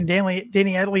 taking Danny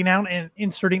Etling out and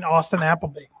inserting Austin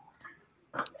Appleby.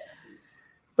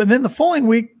 But then the following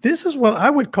week, this is what I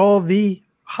would call the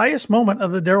highest moment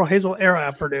of the Daryl Hazel era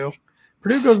at Purdue.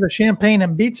 Purdue goes to Champaign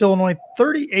and beats Illinois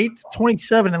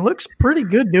 38-27 and looks pretty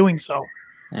good doing so.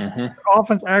 The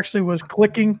offense actually was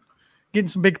clicking, getting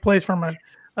some big plays from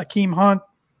Akeem Hunt,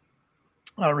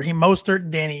 Raheem Mostert,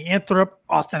 Danny Anthrop,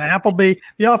 Austin Appleby.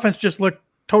 The offense just looked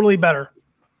totally better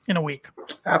in a week.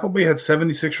 Appleby had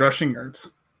 76 rushing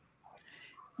yards.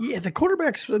 Yeah, the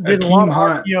quarterbacks did a lot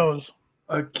of RPOs.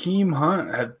 Akeem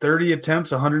Hunt had 30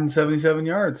 attempts, 177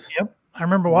 yards. Yep. I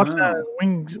remember watching that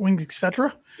Wings,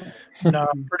 etc.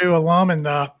 Purdue alum and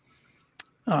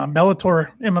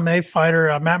Bellator MMA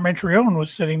fighter Matt Mantrione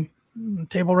was sitting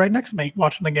table right next to me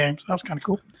watching the game. So that was kind of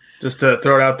cool. Just to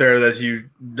throw it out there that you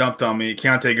dumped on me,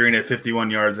 Keontae Green had 51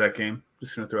 yards that game.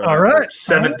 Just going to throw it out All there. right.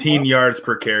 17 yards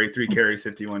per carry, 3 carries,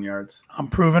 51 yards. I'm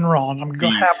proven wrong. I'm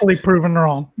Beast. happily proven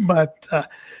wrong. But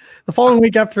the following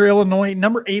week after Illinois,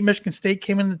 number 8 Michigan State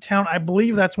came into town. I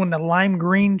believe that's when the lime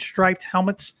green striped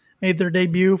helmets made their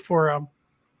debut for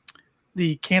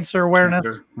the cancer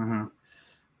awareness. Mm-hmm.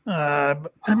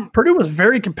 Purdue was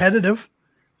very competitive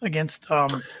against.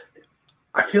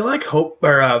 I feel like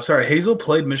Hazel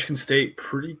played Michigan State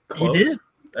pretty close. He did.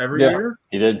 Every year.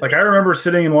 He did. Like I remember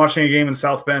sitting and watching a game in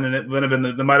South Bend, and it might have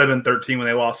been 13 when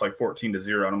they lost like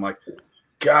 14-0, and I'm like,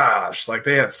 gosh, like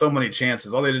they had so many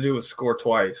chances. All they had to do was score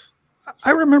twice.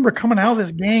 I remember coming out of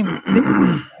this game,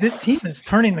 this team is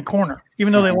turning the corner.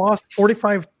 Even though they lost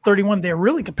 45-31, they're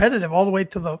really competitive all the way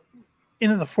to the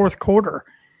end of the fourth quarter.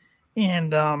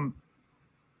 And I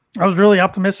was really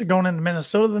optimistic going into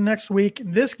Minnesota the next week.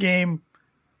 And this game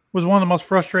was one of the most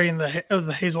frustrating of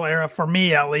the Hazel era, for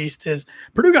me at least, is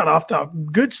Purdue got off to a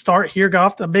good start here, got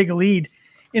off to a big lead,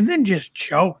 and then just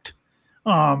choked.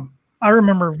 I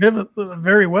remember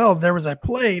very well there was a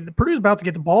play. The Purdue's about to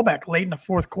get the ball back late in the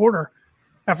fourth quarter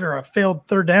after a failed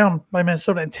third down by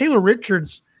Minnesota, and Taylor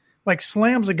Richards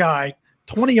slams a guy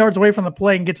 20 yards away from the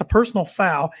play and gets a personal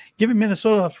foul, giving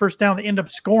Minnesota a first down. They end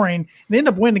up scoring, and they end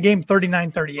up winning the game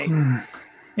 39-38.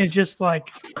 It's just like,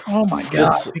 oh my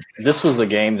God. This was a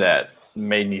game that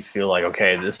made me feel like,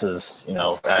 okay, this is,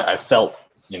 I felt,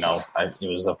 it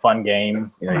was a fun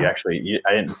game. I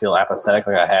didn't feel apathetic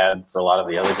like I had for a lot of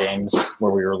the other games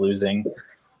where we were losing.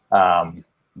 But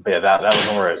yeah, that was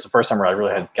where it was the first time where I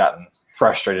really had gotten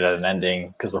frustrated at an ending,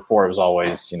 because before it was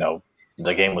always,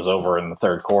 the game was over in the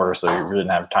third quarter, so you really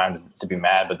didn't have time to be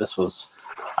mad. But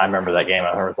I remember that game.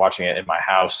 I remember watching it in my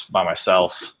house by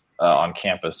myself on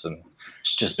campus, and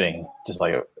just being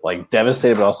like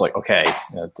devastated, but also like, okay,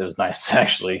 it was nice to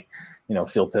actually,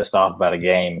 feel pissed off about a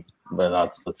game, but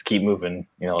let's keep moving.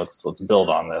 Let's build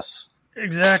on this.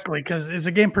 Exactly, because it's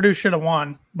a game Purdue should have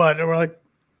won, but we're like,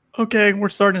 okay, we're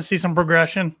starting to see some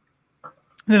progression. And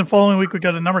then the following week we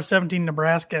go to number 17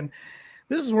 Nebraska, and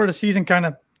this is where the season kind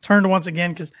of turned once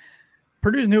again, because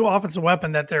Purdue's new offensive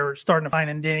weapon that they're starting to find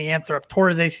in Danny Anthrop tore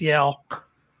his ACL,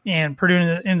 and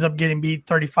Purdue ends up getting beat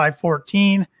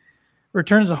 35-14.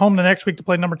 Returns home the next week to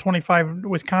play number 25.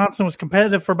 Wisconsin was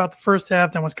competitive for about the first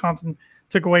half. Then Wisconsin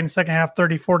took away in the second half,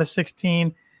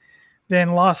 34-16.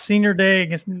 Then lost senior day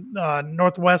against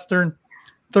Northwestern,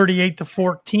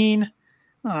 38-14.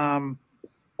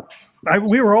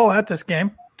 We were all at this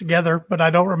game together, but I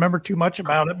don't remember too much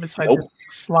about it besides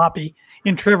sloppy.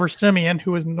 And Trevor Simeon,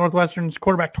 who was Northwestern's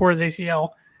quarterback, tore his ACL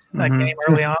that game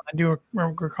early on. I do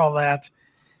recall that.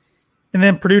 And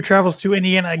then Purdue travels to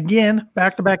Indiana again,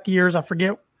 back-to-back years. I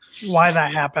forget why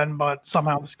that happened, but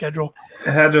somehow the schedule.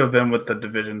 It had to have been with the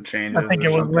division changes. I think it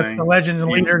was with the Legends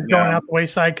and Leaders going out the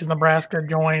wayside because Nebraska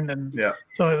joined, and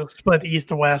so it was split east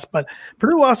to west. But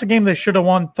Purdue lost a game they should have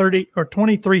won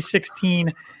 23-16.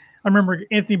 I remember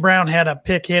Anthony Brown had a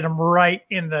pick hit him right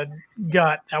in the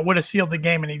gut that would have sealed the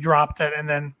game, and he dropped it, and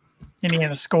then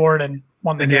Indiana scored and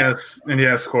won the game.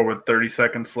 Indiana scored with 30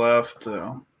 seconds left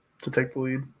to take the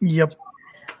lead. Yep.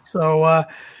 So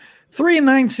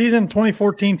 3-9 season,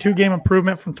 2014, 2-game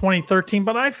improvement from 2013.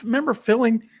 But I remember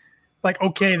feeling like,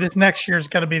 okay, this next year is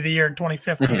going to be the year in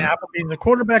 2015. Appleby, the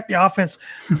quarterback, the offense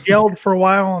gelled for a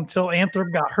while until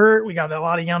Anthrop got hurt. We got a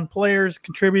lot of young players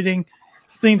contributing.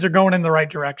 Things are going in the right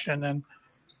direction. And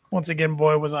once again,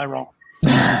 boy, was I wrong.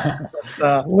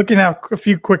 But, looking at a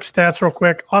few quick stats real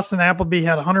quick. Austin Appleby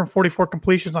had 144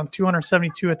 completions on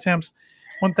 272 attempts,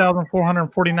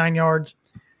 1,449 yards,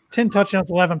 10 touchdowns,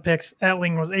 11 picks.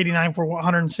 Etling was 89 for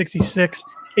 166,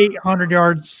 800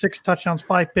 yards, 6 touchdowns,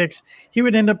 5 picks. He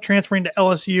would end up transferring to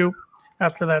LSU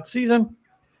after that season.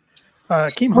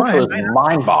 It was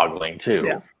mind-boggling, too.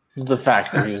 Yeah. The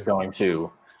fact that he was going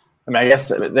to – I guess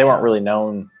they weren't really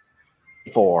known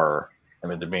for –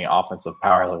 they're being offensive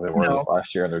power like they were this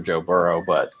last year under Joe Burrow,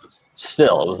 but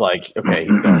still, it was like, okay,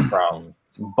 he's going from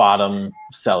bottom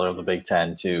seller of the Big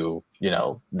Ten to,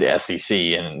 the SEC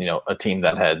and, a team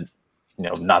that had,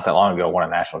 not that long ago won a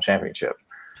national championship.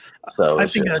 So I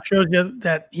think that shows you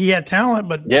that he had talent,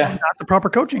 but not the proper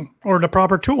coaching or the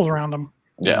proper tools around him.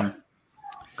 Yeah.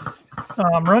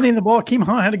 Running the ball, Keem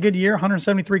Hunt had a good year,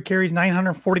 173 carries,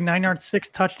 949 yards, 6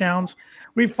 touchdowns.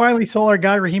 We finally saw our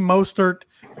guy, Raheem Mostert,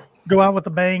 go out with a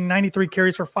bang, 93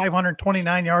 carries for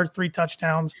 529 yards, 3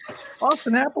 touchdowns.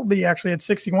 Austin Appleby actually had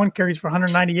 61 carries for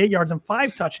 198 yards and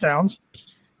 5 touchdowns.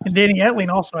 And Danny Etling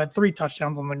also had 3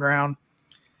 touchdowns on the ground.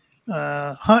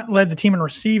 Hunt led the team in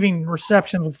receiving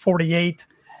receptions with 48.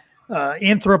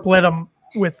 Anthrop led them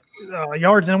with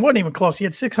yards, and it wasn't even close. He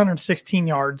had 616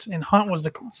 yards, and Hunt was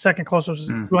the second closest,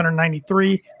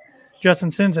 293.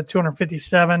 Justin Sims at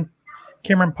 257.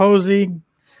 Cameron Posey,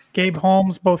 Gabe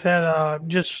Holmes both had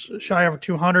just shy over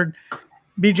 200.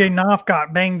 B.J. Knopf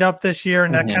got banged up this year,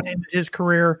 and that kind of ended his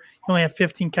career. He only had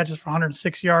 15 catches for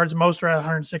 106 yards. Most are at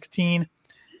 116.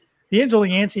 D'Angelo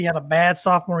Yancey had a bad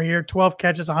sophomore year, 12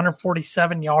 catches,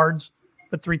 147 yards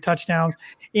with 3 touchdowns.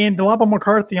 And Delapo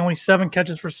McCarthy, only 7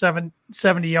 catches for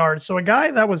 70 yards. So a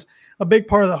guy that was a big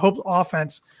part of the Hope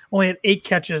offense only had 8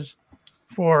 catches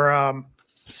for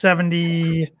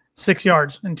 76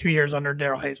 yards in 2 years under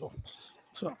Darrell Hazel.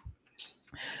 So,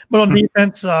 but on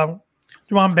defense,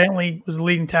 Juwan Bentley was the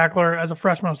leading tackler as a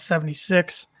freshman with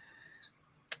 76.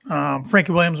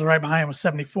 Frankie Williams was right behind him with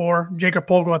 74. Jacob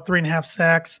Polgo had 3.5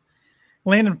 sacks.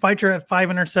 Landon Feicher had 5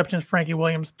 interceptions. Frankie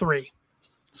Williams 3.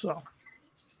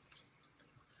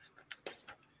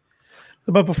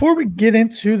 But before we get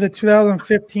into the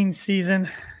 2015 season,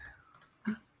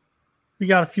 we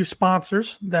got a few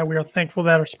sponsors that we are thankful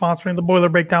that are sponsoring the Boiler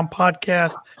Breakdown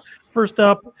podcast. First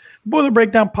up, Boiler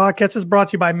Breakdown podcast is brought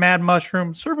to you by Mad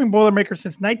Mushroom. Serving Boilermakers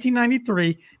since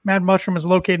 1993, Mad Mushroom is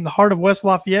located in the heart of West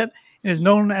Lafayette and is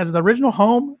known as the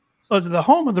home of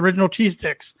the original cheese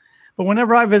sticks. But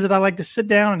whenever I visit, I like to sit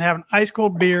down and have an ice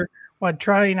cold beer while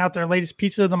trying out their latest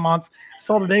pizza of the month. I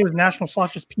saw today was National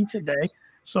Sausage Pizza Day,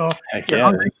 so if you're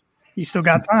hungry, you still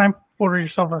got time. Order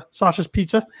yourself a sausage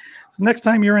pizza. So next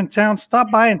time you're in town, stop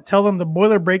by and tell them the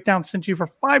Boiler Breakdown sent you for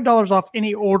 $5 off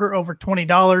any order over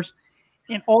 $20.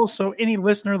 And also, any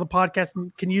listener of the podcast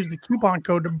can use the coupon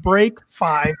code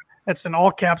BREAK5. That's in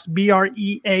all caps,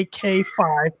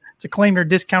 BREAK5, to claim your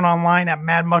discount online at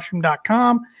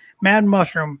madmushroom.com. Mad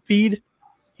Mushroom, feed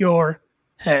your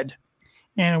head.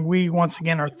 And we, once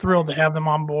again, are thrilled to have them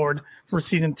on board for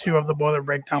season 2 of the Boiler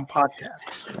Breakdown podcast.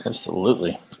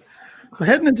 Absolutely. So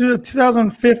heading into the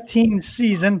 2015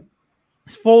 season,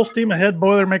 it's full steam ahead.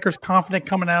 Boilermakers confident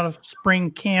coming out of spring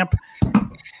camp.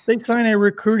 They signed a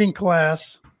recruiting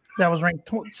class that was ranked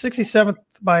 67th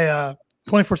by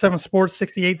 24/7 Sports,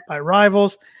 68th by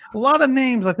Rivals. A lot of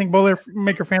names I think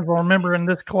Boilermaker fans will remember in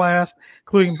this class,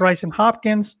 including Bryson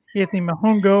Hopkins, Anthony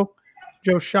Mahungo,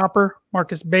 Joe Shopper,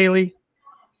 Marcus Bailey,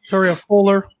 Toria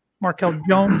Fuller, Markel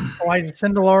Jones, Elijah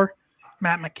Sindelar,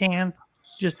 Matt McCann,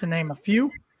 just to name a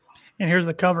few. And here's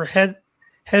the cover.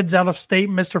 Heads out of state,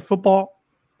 Mr. Football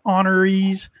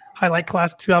honorees, highlight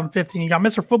class 2015. You got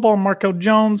Mr. Football and Markel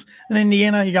Jones in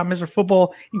Indiana. You got Mr.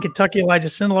 Football in Kentucky, Elijah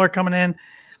Sindelar coming in.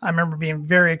 I remember being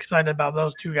very excited about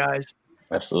those two guys.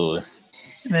 Absolutely.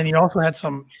 And then you also had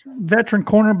some veteran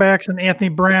cornerbacks in Anthony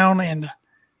Brown and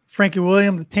Frankie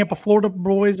Williams, the Tampa, Florida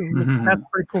boys. That's a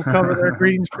pretty cool cover there.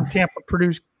 Greetings from Tampa.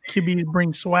 Purdue's QBs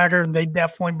bring swagger, and they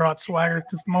definitely brought swagger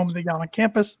since the moment they got on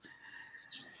campus.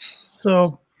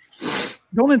 So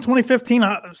going into 2015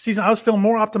 season, I was feeling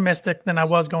more optimistic than I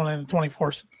was going into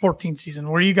 2014 season.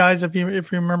 Were you guys, if you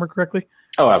remember correctly?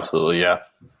 Oh, absolutely, yeah.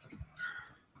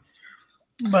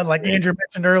 But like Andrew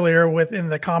mentioned earlier within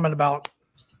the comment about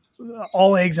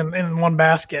all eggs in one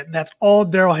basket, that's all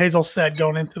Darrell Hazel said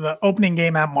going into the opening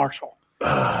game at Marshall.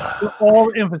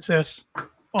 All emphasis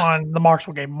on the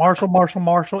Marshall game.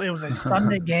 Marshall. It was a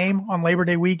Sunday game on Labor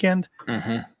Day weekend.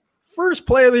 First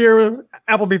play of the year,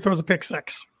 Appleby throws a pick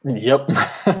six. Yep.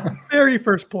 Very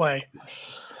first play.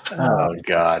 Oh,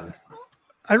 God.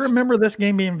 I remember this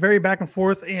game being very back and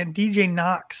forth, and DJ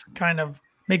Knox kind of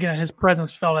making his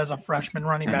presence felt as a freshman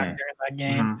running back there in that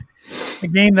game. A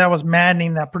game that was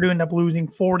maddening that Purdue ended up losing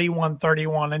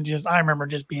 41-31, and I remember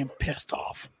just being pissed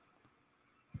off.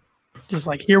 Just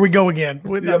like, here we go again. I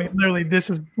mean, literally,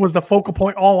 this was the focal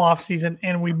point all offseason,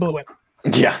 and we blew it.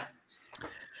 Yeah.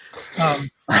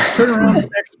 Turn around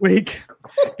next week.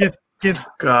 Gets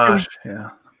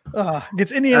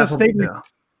Indiana State.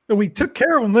 We took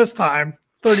care of them this time,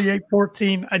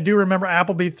 38-14. I do remember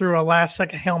Appleby threw a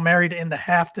last-second Hail Mary to end the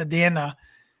half to Dan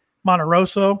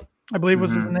Monteroso, I believe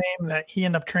was his name, that he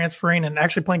ended up transferring and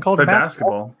actually playing college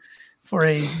basketball for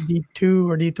a D2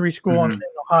 or D3 school in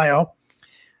Ohio.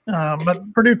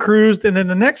 But Purdue cruised, and then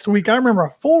the next week, I remember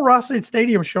a full Ross State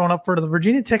Stadium showing up for the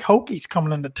Virginia Tech Hokies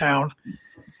coming into town.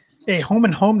 A home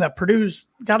and home that Purdue's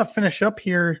got to finish up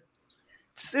here.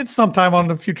 It's sometime on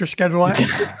the future schedule. I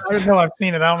know I've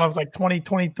seen it. I don't know if it's like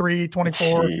 2023,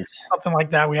 24, something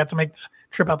like that. We have to make the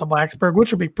trip out to Blacksburg,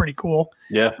 which would be pretty cool.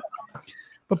 Yeah.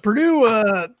 But Purdue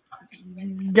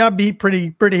got beat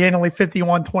pretty handily,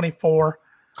 51-24.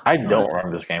 I don't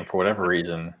remember this game for whatever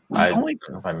reason. I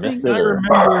missed it. I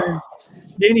remember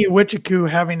Danny Wichiku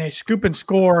having a scoop and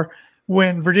score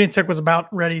when Virginia Tech was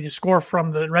about ready to score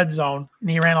from the red zone, and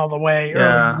he ran all the way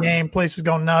early in the game. Place was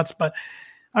going nuts, but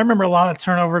I remember a lot of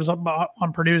turnovers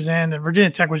on Purdue's end, and Virginia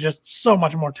Tech was just so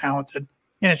much more talented,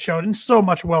 and it showed. And so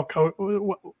much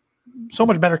so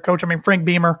much better coach. I mean, Frank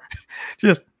Beamer,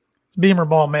 just Beamer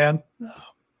ball, man.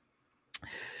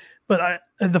 But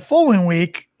the following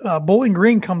week, Bowling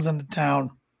Green comes into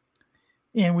town,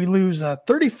 and we lose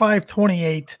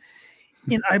 35-28.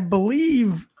 And I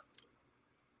believe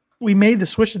we made the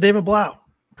switch to David Blau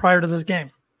prior to this game.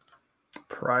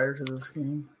 Prior to this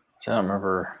game? I don't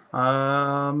remember.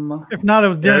 If not, it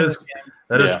was during this game.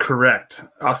 That is correct.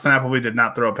 Austin Appleby did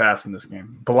not throw a pass in this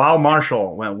game. Bilal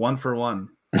Marshall went 1 for 1.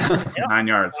 9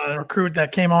 yards. A recruit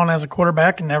that came on as a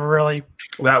quarterback and never really.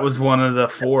 That was one of the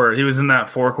 4. He was in that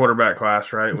 4 quarterback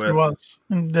class, right? He was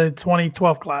in the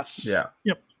 2012 class. Yeah.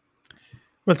 Yep.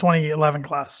 With 2011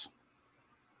 class.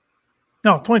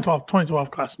 No,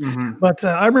 2012 class. Mm-hmm. But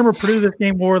I remember Purdue this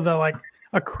game wore the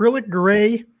acrylic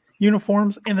gray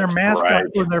uniforms, and their mascot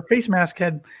or their face mask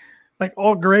had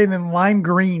all gray and then lime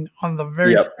green on the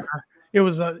very center. It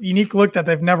was a unique look that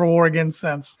they've never wore again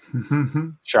since.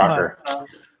 Shocker.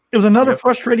 It was another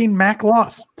frustrating MAC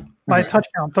loss by a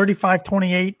touchdown,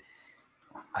 35-28.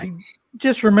 I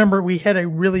just remember we had a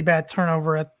really bad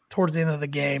turnover towards the end of the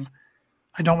game.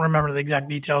 I don't remember the exact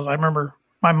details. I remember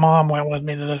my mom went with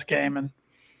me to this game, and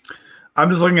I'm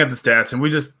just looking at the stats, and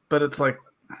but it's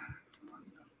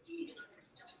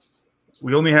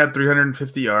we only had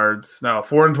 350 yards. No,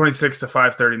 426 to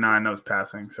 539. That was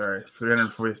passing. Sorry.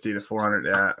 350 to 400.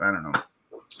 Yeah, I don't know.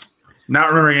 Not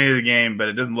remembering any of the game, but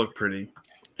it doesn't look pretty.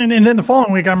 And then the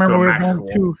following week, I remember we were going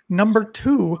to number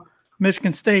 2,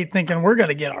 Michigan State, thinking we're going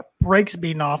to get our brakes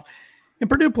beaten off. And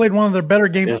Purdue played one of their better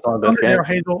games under Darrell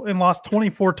Hazel and lost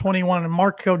 24-21, and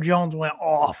Markel Jones went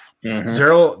off. Mm-hmm.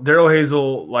 Darrell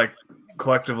Hazel,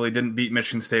 collectively didn't beat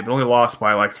Michigan State, but only lost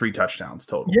by 3 touchdowns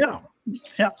total.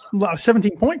 Yeah,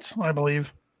 17 points, I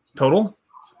total.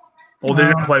 Well, did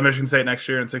he not play Michigan State next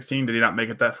year in 2016? Did he not make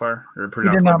it that far? Or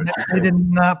he did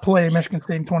not play Michigan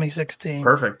State in 2016.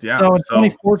 Perfect, yeah. So in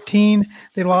 2014,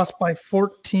 they lost by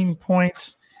 14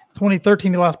 points.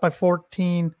 2013, they lost by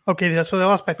 14. Okay, so they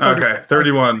lost by 30. Okay,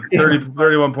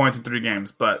 31 points in 3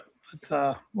 games, but it's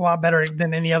a lot better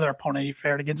than any other opponent he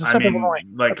fared against. The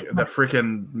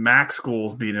freaking MAC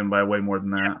schools beat him by way more than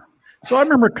that. So I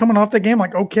remember coming off the game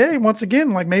okay, once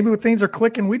again, maybe when things are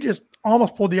clicking, we just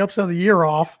almost pulled the upset of the year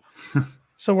off.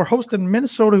 So we're hosting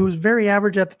Minnesota, who was very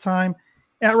average at the time,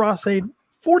 at Ross-Ade,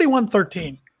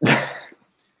 41-13.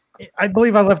 I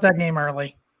believe I left that game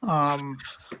early.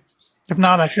 If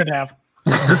not, I should have.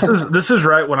 This is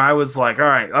right when I was all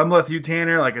right, I'm with you,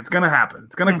 Tanner. It's going to happen.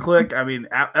 It's going to click. I mean,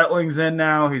 Ettling's in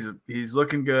now. He's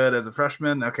looking good as a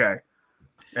freshman. Okay.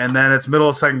 And then it's middle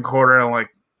of second quarter, and I'm like,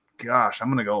 gosh, I'm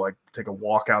going to go take a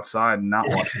walk outside and not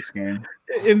watch this game.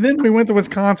 And then we went to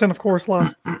Wisconsin, of course,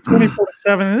 lost 24-7.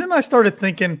 And then I started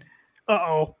thinking,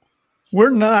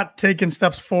 we're not taking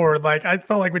steps forward. I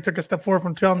felt like we took a step forward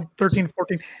from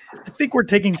 2013-14. I think we're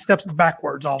taking steps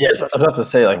backwards all of a sudden. I was about to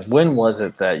say, when was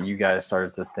it that you guys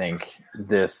started to think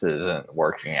this isn't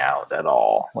working out at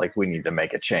all? We need to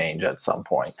make a change at some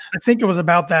point. I think it was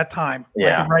about that time.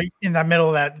 Yeah. Right in the middle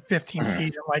of that 15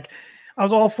 season. I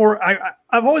was all for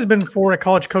I've always been for a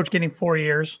college coach getting 4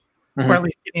 years, or at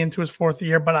least getting into his 4th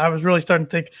year, but I was really starting to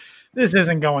think this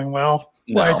isn't going well.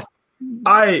 No.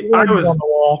 I was on the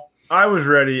wall. I was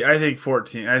ready. I think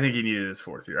 14. I think he needed his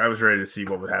 4th year. I was ready to see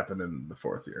what would happen in the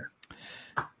 4th year.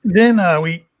 Then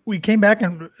we came back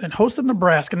and hosted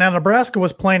Nebraska. Now Nebraska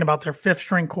was playing about their 5th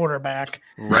string quarterback,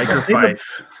 Riker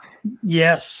Fife.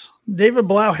 Yes, David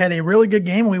Blau had a really good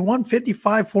game. We won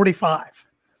 55-45.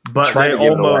 But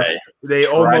they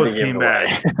almost came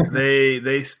back. They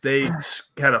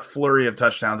had a flurry of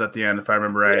touchdowns at the end, if I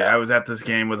remember right. Yeah. I was at this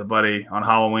game with a buddy on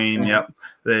Halloween. Yep.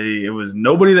 It was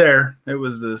nobody there. It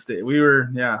was we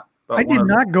were I did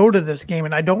not go to this game,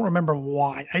 and I don't remember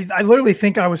why. I literally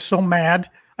think I was so mad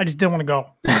I just didn't want to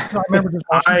go. So I remember just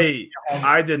watching.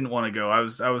 I didn't want to go. I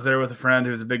was there with a friend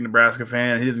who's a big Nebraska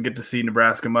fan. He doesn't get to see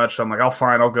Nebraska much, so I'm like,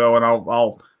 I'll go and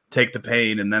I'll take the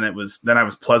pain. And then I was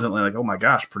pleasantly oh my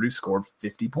gosh, Purdue scored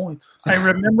 50 points. I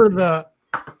remember the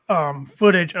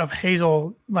footage of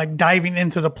Hazel diving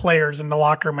into the players in the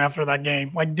locker room after that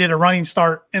game, did a running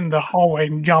start in the hallway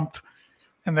and jumped,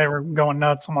 and they were going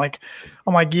nuts. I'm like,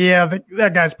 yeah,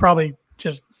 that guy's probably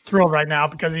just thrilled right now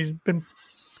because he's been,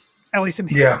 at least in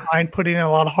his mind, putting in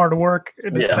a lot of hard work.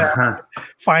 And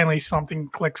finally something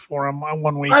clicks for him on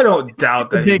 1 week. I don't doubt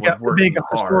that he was working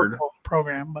hard.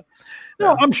 Program, but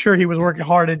no, I'm sure he was working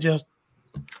hard. It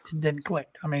didn't click.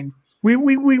 I mean, we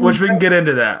can get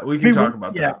into that. We can talk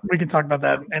about that. Yeah, we can talk about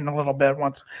that in a little bit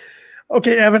once.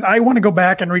 Okay, Evan, I want to go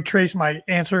back and retrace my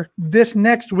answer. This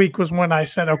next week was when I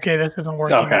said, okay, this isn't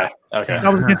working. Okay. I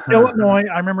was against Illinois.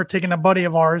 I remember taking a buddy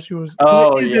of ours who was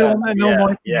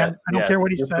Illinois fan. I don't care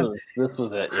what he says. This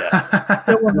was it, yeah.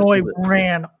 Illinois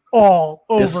ran all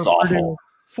over Purdue,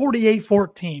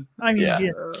 48-14. I mean,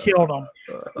 just killed them.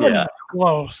 Yeah.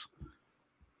 Close.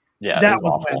 Yeah,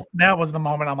 that was the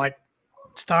moment. I'm like,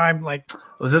 it's time. Like,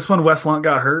 was this when Wes Lunt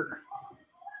got hurt?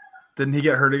 Didn't he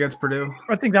get hurt against Purdue?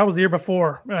 I think that was the year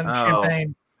before in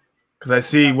Champaign. Because I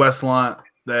see Wes Lunt,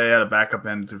 they had a backup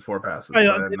end through 4 passes. They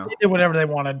did whatever they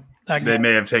wanted. They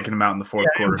may have taken him out in the fourth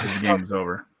quarter because the game was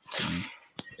over.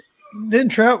 Then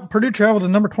Purdue traveled to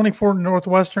number 24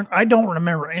 Northwestern. I don't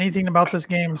remember anything about this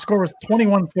game. The score was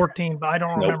 21-14, but I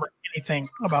don't remember anything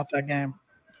about that game.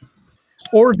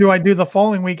 Or do I do the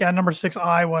following week at number 6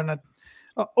 Iowa?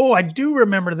 I do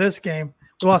remember this game.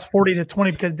 We lost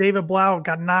 40-20 because David Blau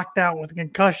got knocked out with a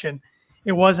concussion.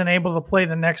 It wasn't able to play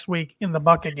the next week in the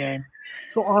bucket game.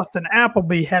 So Austin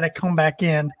Appleby had to come back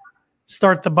in,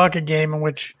 start the bucket game, in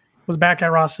which was back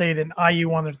at Ross-Ade, and IU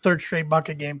won their third straight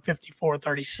bucket game,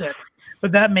 54-36.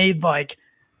 But that made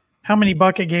how many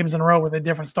bucket games in a row with a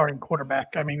different starting quarterback?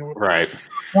 I mean, right.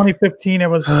 2015 it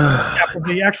was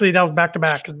Appleby. Actually, that was back to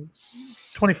back because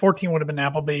 2014 would have been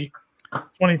Appleby,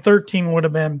 2013 would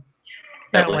have been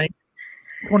Etling.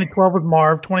 2012 was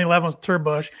Marv, 2011 was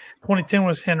Turbush, 2010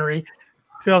 was Henry,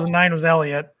 2009 was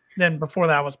Elliott, then before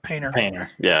that was Painter.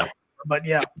 Yeah. But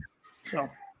yeah, so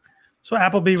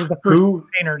Appleby was the first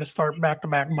Painter to start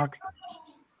back-to-back buckets.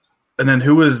 And then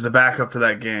who was the backup for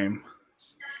that game?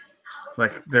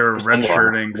 Like they were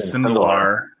redshirting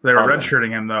Sindelar. They were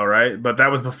redshirting him though, right? But that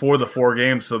was before the 4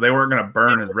 games, so they weren't going to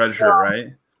burn his red shirt, right?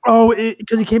 Oh,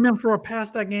 because he came in for a pass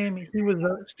that game. He was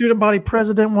a student body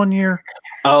president one year.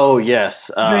 Oh, yes.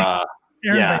 Aaron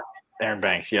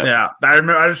Banks. Yep. Yeah. I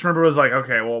just remember it was like,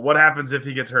 okay, well, what happens if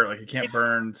he gets hurt? Like, he can't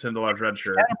burn Sindelar's red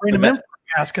shirt. Bring him in for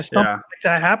a pass because something like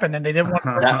that happened, and they didn't want to.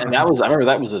 I remember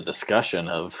that was a discussion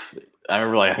of. I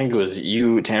remember, I think it was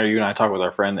you, Tanner. You and I talked with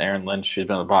our friend Aaron Lynch, who's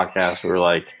been on the podcast. We were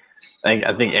like,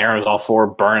 I think Aaron was all for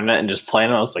burning it and just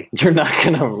playing it. I was like, you're not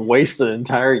going to waste an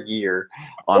entire year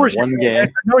on one game.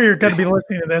 I know you're going to be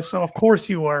listening to this, so of course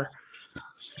you were.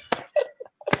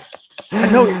 I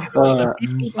know he's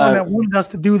the one that wanted us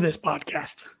to do this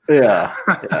podcast. Yeah.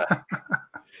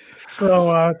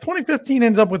 So 2015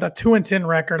 ends up with a 2-10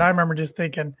 record. I remember just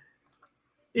thinking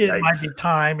it might be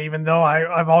time, even though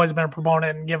I've always been a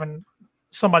proponent and given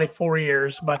somebody 4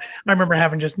 years, but I remember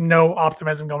having just no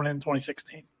optimism going into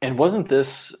 2016. And wasn't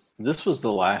this was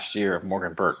the last year of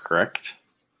Morgan Burke, correct?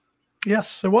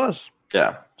 Yes, it was.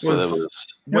 Yeah. So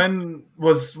when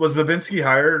was Babinski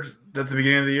hired at the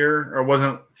beginning of the year, or was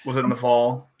it in the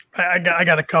fall? I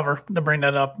got a cover to bring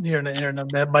that up here in a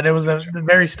bit, but it was the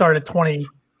very start of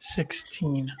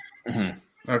 2016.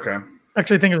 Mm-hmm. Okay.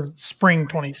 Actually, I think it was spring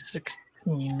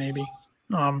 2016, maybe.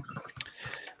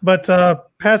 But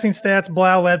passing stats,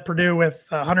 Blau led Purdue with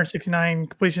 169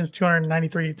 completions,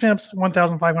 293 attempts,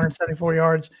 1,574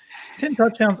 yards, 10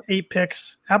 touchdowns, 8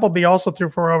 picks. Appleby also threw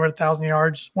for over 1,000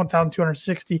 yards,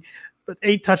 1,260, but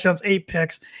 8 touchdowns, 8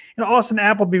 picks. And Austin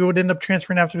Appleby would end up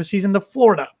transferring after the season to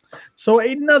Florida. So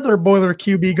another Boiler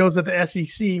QB goes to the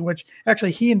SEC, which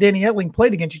actually he and Danny Etling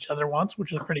played against each other once,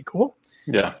 which was pretty cool.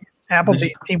 Yeah. Appleby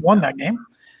team won that game.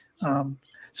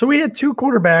 So we had 2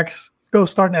 quarterbacks go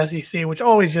start in SEC, which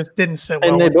always just didn't sit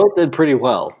well. And they both did pretty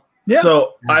well. Yeah.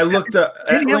 So I looked at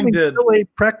Etling did still a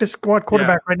practice squad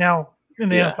quarterback right now in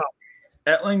the NFL.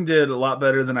 Etling did a lot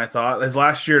better than I thought. His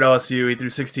last year at LSU, he threw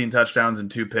 16 touchdowns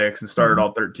and 2 picks and started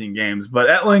all 13 games. But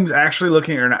Etling's actually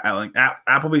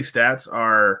Appleby's stats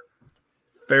are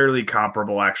fairly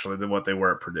comparable actually to what they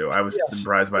were at Purdue. I was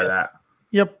surprised by that.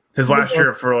 Yep. His last year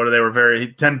at Florida, they were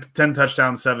 10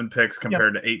 touchdowns, 7 picks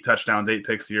compared to 8 touchdowns, 8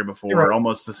 picks the year before,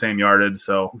 almost the same yardage.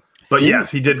 So, but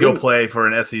yes, he did go play for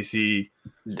an SEC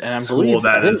school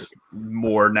that is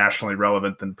more nationally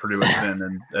relevant than Purdue has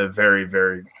been in very,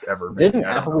 very ever. Didn't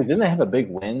they have a big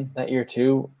win that year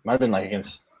too? Might have been like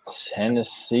against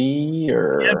Tennessee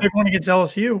or big one against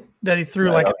LSU that he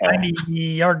threw a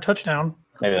 90-yard touchdown.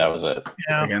 Maybe that was it.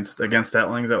 Yeah. Against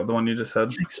Etling, is that the one you just said?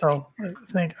 I think so. I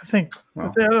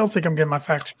don't think I'm getting my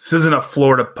facts. This isn't a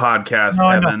Florida podcast,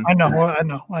 Evan. I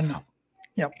know.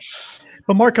 Yep.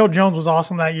 But Markel Jones was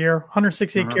awesome that year.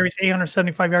 168 carries,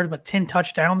 875 yards, but 10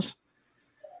 touchdowns.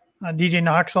 DJ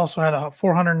Knox also had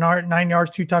 409 yards,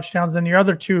 2 touchdowns. Then the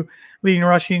other 2 leading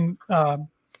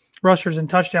rushers and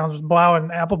touchdowns was Blau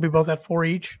and Appleby, both at 4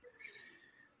 each.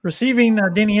 Receiving,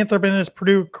 Danny Anthrop in his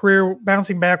Purdue career,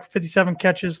 bouncing back, 57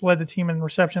 catches, led the team in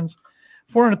receptions.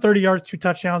 430 yards, 2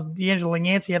 touchdowns. D'Angelo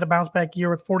Yancey had a bounce back year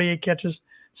with 48 catches,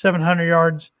 700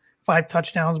 yards, 5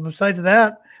 touchdowns. Besides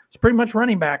that, it's pretty much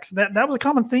running backs. That was a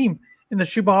common theme in the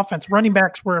Shuba offense. Running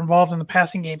backs were involved in the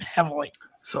passing game heavily.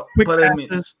 So, Quick but passes. I mean,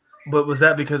 but was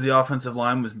that because the offensive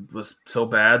line was so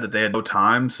bad that they had no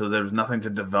time, so there was nothing to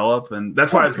develop, and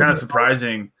that's why it was kind of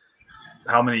surprising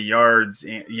how many yards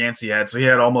Yancey had. So he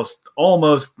had almost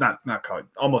not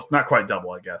quite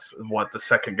double, I guess, what the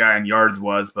second guy in yards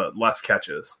was, but less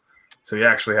catches. So he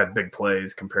actually had big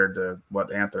plays compared to what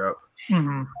Anthrop.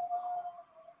 Mm-hmm.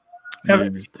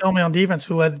 Evan, tell me on defense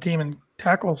who led the team in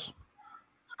tackles.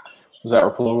 Was that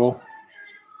Rapalogo?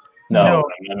 No.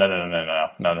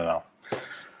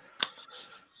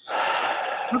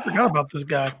 I forgot about this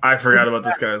guy. I forgot about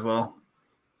this guy as well.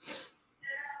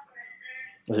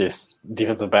 Is he a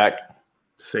defensive back?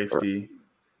 Safety.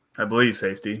 I believe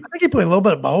safety. I think he played a little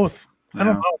bit of both. Yeah. I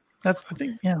don't know. I don't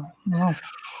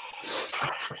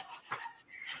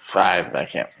know. I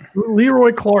can't.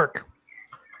 Leroy Clark.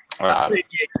 Hmm.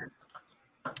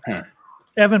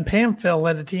 Evan Pamphil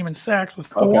led the team in sacks with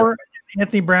 4. Okay.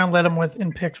 Anthony Brown led him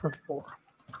in picks with 4.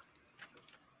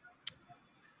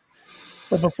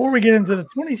 But before we get into the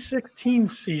 2016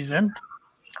 season,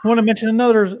 I want to mention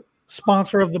another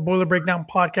sponsor of the Boiler Breakdown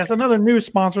podcast, another new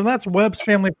sponsor, and that's Webb's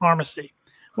Family Pharmacy.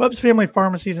 Webb's Family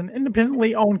Pharmacy is an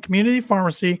independently owned community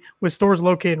pharmacy with stores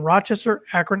located in Rochester,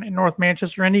 Akron, and North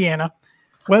Manchester, Indiana.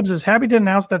 Webb's is happy to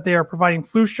announce that they are providing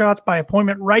flu shots by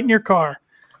appointment right in your car.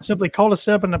 Simply call to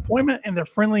set up an appointment, and their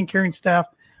friendly and caring staff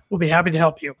will be happy to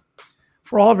help you.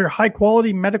 For all of your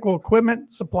high-quality medical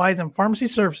equipment, supplies, and pharmacy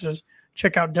services,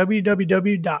 check out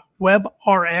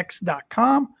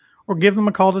www.webrx.com or give them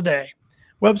a call today.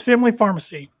 Webb's Family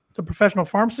Pharmacy, the professional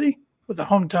pharmacy with a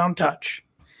hometown touch.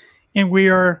 And we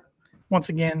are, once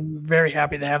again, very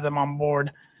happy to have them on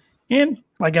board. And,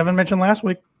 like Evan mentioned last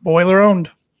week, Boiler owned.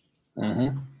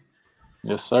 Mm-hmm.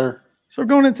 Yes, sir. So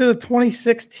going into the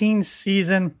 2016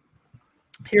 season,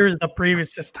 here's the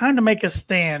previous. It's time to make a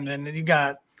stand. And you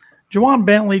got Juwan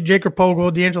Bentley, Jacob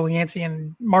Pogel, D'Angelo Yancey,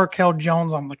 and Markel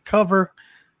Jones on the cover.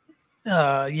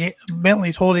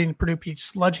 Bentley's holding Purdue Peach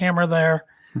Sledgehammer there.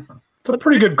 It's a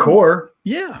pretty good core.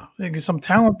 Yeah, there's some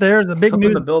talent there. The big Something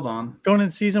news to build on. going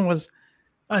into the season was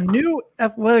a new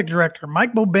athletic director,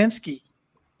 Mike Bobinski,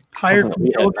 hired from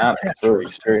we had not Tech.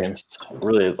 experienced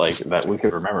really like that we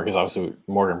could remember, because obviously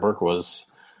Morgan Burke was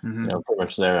Mm-hmm. pretty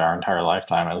much there our entire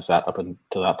lifetime, at least up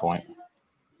until that point.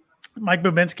 Mike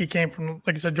Bobinski came from,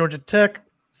 like I said, Georgia Tech,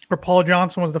 where Paul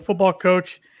Johnson was the football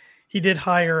coach. He did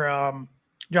hire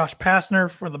Josh Pastner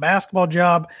for the basketball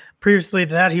job. Previously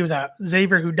to that, he was at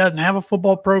Xavier, who doesn't have a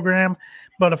football program,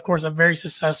 but of course a very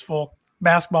successful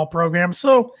basketball program.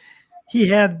 So he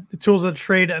had the tools of the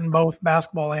trade in both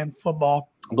basketball and football.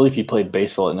 I believe he played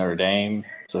baseball at Notre Dame,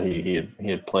 so he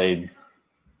had played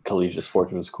collegiate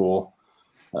sports, which was cool.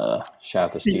 Shout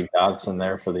out to Steve Dodson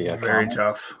there for the Very comment.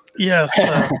 tough. Yes.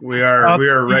 We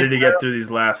are ready to get through these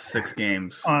last 6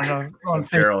 games. On Darrell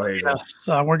Facebook, Hazel. yes,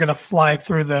 we're going to fly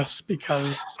through this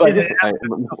because So I guess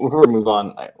before we move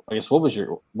on, I guess what do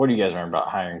you guys remember about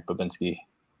hiring Bobinski?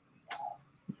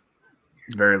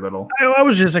 Very little. I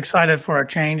was just excited for a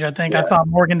change. I think I thought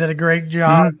Morgan did a great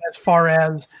job as far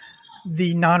as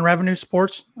the non-revenue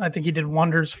sports. I think he did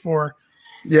wonders for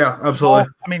Yeah,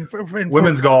 absolutely. I mean, for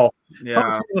Women's golf.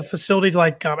 Yeah. the facilities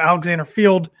like Alexander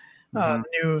Field, the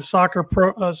new soccer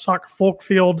folk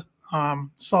field,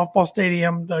 softball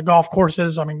stadium, the golf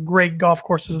courses. I mean, great golf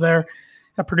courses there.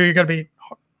 At Purdue, you're going to be,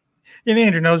 and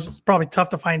Andrew knows it's probably tough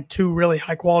to find 2 really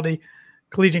high quality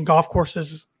collegiate golf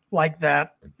courses like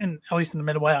that, at least in the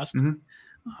Midwest.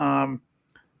 Mm-hmm.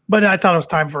 But I thought it was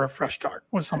time for a fresh start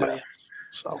with somebody else.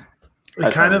 So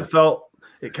It kind of oh,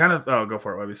 go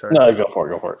for it, Webby. Sorry. No, go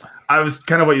for it. I was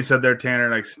kind of what you said there, Tanner,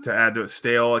 like to add to it,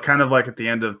 stale. Kind of like at the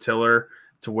end of Tiller,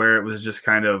 to where it was just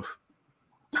kind of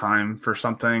time for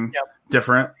something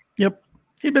different. Yep.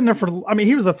 He'd been there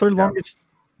he was the third longest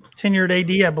tenured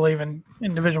AD, I believe, in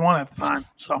Division I at the time.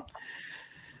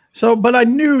 So, but I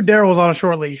knew Darrell was on a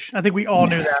short leash. I think we all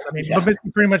knew that. I mean,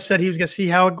 Bobinski pretty much said he was going to see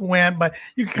how it went, but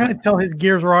you could kind of tell his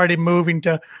gears were already moving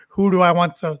to who do I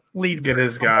want to lead? Get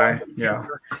his guy. Yeah.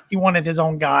 He wanted his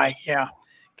own guy. Yeah.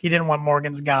 He didn't want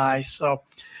Morgan's guy. So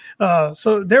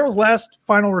Darrell's last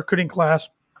final recruiting class,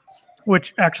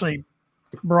 which actually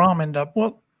Brom ended up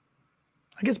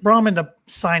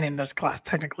signing this class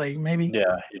technically, maybe.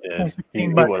 Yeah, he did.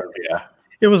 2016, But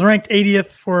it was ranked 80th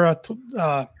for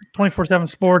 24/7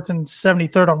 Sports and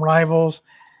 73rd on Rivals.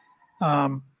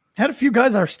 Had a few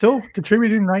guys that are still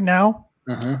contributing right now.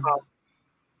 Mm-hmm.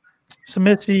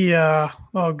 Samisi,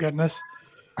 oh goodness,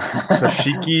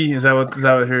 Fashiki, is that what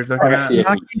you're looking at?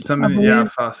 Yeah. Somebody, yeah,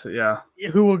 Fawcett, yeah.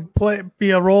 Who will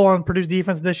be a role on Purdue's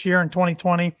defense this year in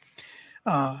 2020.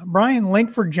 Brian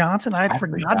Linkford Johnson, I had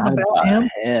forgotten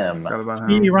about him.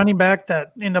 Speedy running back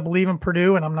that ended up leaving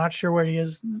Purdue, and I'm not sure where he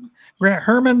is. Grant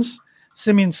Hermans,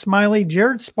 Simeon Smiley,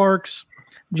 Jared Sparks,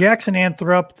 Jackson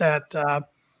Anthrop that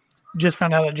just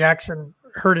found out that Jackson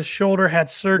hurt his shoulder, had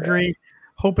surgery,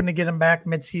 hoping to get him back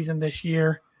midseason this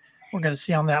year. We're going to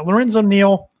see on that. Lorenzo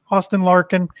Neal, Austin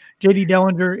Larkin, J.D.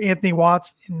 Dellinger, Anthony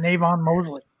Watts, and Navon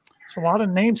Mosley. So a lot of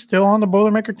names still on the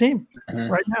Boilermaker team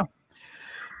right now.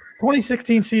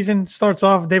 2016 season starts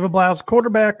off David Blau's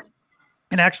quarterback,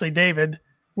 and actually David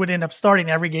would end up starting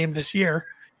every game this year,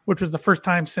 which was the first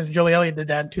time since Joey Elliott did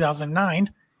that in 2009,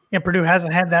 and Purdue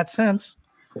hasn't had that since.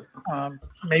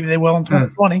 Maybe they will in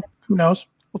 2020. Who knows?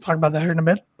 We'll talk about that here in a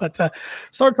bit. But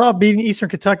starts off beating Eastern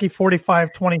Kentucky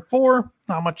 45-24.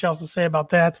 Not much else to say about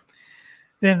that.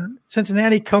 Then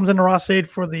Cincinnati comes into Ross-Ade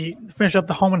for the finish up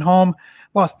the home and home.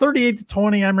 Lost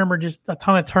 38-20. I remember just a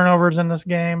ton of turnovers in this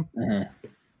game.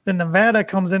 Then Nevada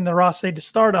comes into Ross-Ade to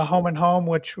start a home and home,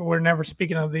 which we're never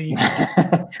speaking of the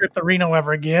trip to Reno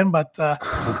ever again. But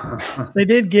they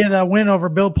did get a win over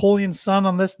Bill Pulley's son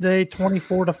on this day,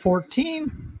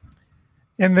 24-14.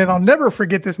 And then I'll never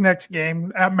forget this next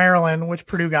game at Maryland, which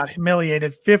Purdue got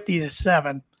humiliated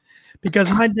 50-7,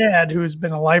 because my dad, who's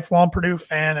been a lifelong Purdue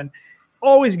fan and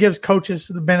always gives coaches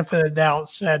the benefit of the doubt,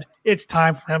 said it's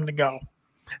time for him to go.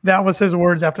 That was his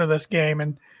words after this game.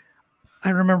 And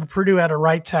I remember Purdue had a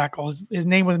right tackle. His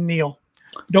name was Neal.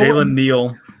 Jalen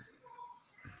Neal.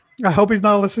 I hope he's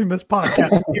not listening to this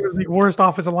podcast. He was the worst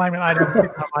offensive lineman I'd ever seen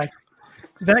in my life.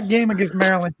 That game against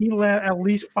Maryland, he led at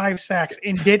least 5 sacks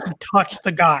and didn't touch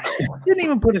the guy. Didn't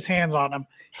even put his hands on him.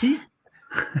 He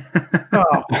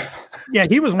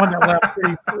was one that left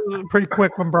pretty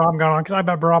quick when Brom got on, because I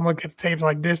bet Brom looked at the tapes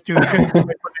like, this dude couldn't do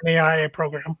it for an AIA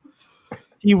program.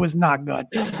 He was not good.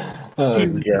 Not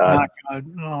good.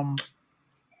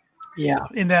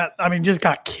 In that, just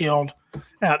got killed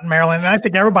at Maryland. And I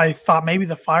think everybody thought maybe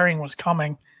the firing was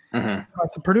coming.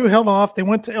 But the Purdue held off. They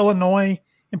went to Illinois.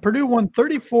 And Purdue won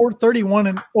 34-31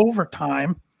 in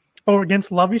overtime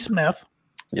against Lovie Smith.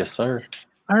 Yes, sir.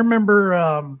 I remember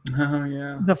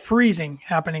the freezing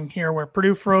happening here where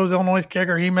Purdue froze Illinois'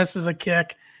 kicker. He misses a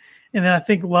kick. And then I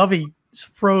think Lovie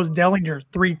froze Dellinger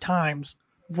 3 times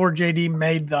before JD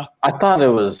made the – I thought it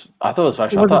was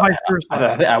actually –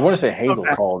 I want to say Hazel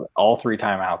called all 3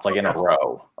 timeouts like in a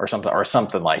row or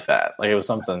something like that. Like it was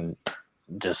something –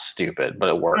 just stupid, but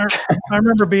it worked. I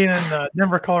remember being in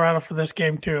Denver, Colorado for this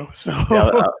game too. So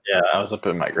I was up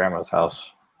in my grandma's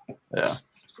house. Yeah.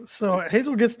 So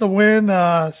Hazel gets the win.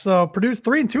 So Purdue's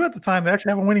 3-2 at the time. They actually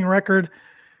have a winning record.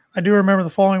 I do remember the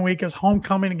following week is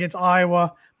homecoming against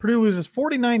Iowa. Purdue loses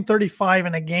 49-35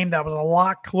 in a game that was a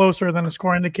lot closer than the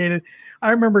score indicated.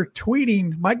 I remember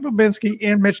tweeting Mike Babinski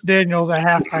and Mitch Daniels at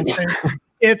halftime saying,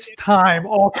 "It's time!"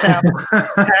 All caps,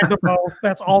 tag them both.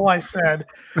 That's all I said.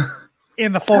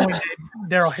 In the following day,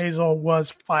 Daryl Hazel was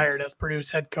fired as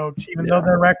Purdue's head coach, even though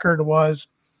their record was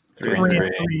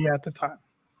 3-3 at the time.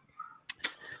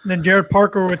 And then Jared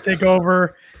Parker would take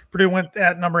over. Purdue went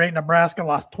at number 8, Nebraska,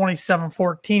 lost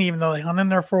 27-14, even though they hung in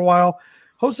there for a while.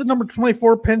 Hosted number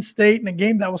 24, Penn State, in a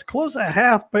game that was close at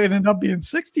half, but it ended up being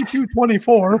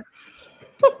 62-24.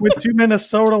 With 2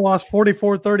 Minnesota, lost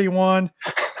 44-31.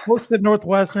 Hosted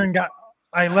Northwestern,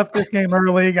 I left this game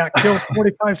early, got killed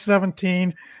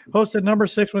 45-17. Hosted number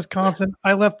 6 Wisconsin.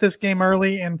 I left this game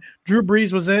early, and Drew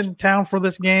Brees was in town for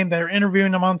this game. They were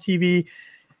interviewing him on TV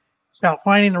about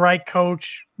finding the right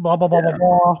coach, blah, blah, blah, blah,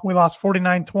 blah. We lost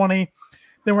 49-20.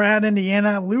 Then we're at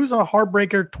Indiana, lose a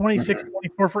heartbreaker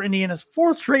 26-24 for Indiana's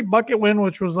 4th straight bucket win,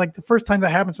 which was like the first time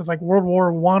that happened since like World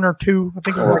War I or II. I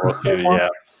think it was World War I.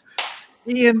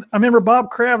 And I remember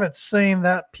Bob Kravitz saying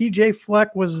that P.J.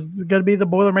 Fleck was going to be the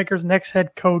Boilermakers' next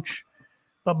head coach,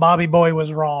 but Bobby Boy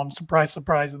was wrong. Surprise,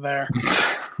 surprise there.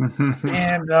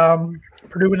 And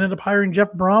Purdue ended up hiring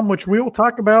Jeff Brom, which we will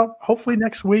talk about hopefully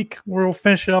next week. We'll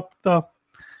finish up the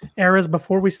eras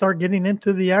before we start getting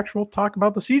into the actual talk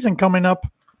about the season coming up.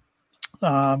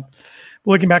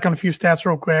 Looking back on a few stats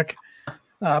real quick.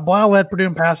 Blau led Purdue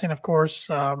in passing, of course.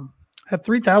 Had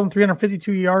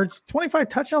 3,352 yards, 25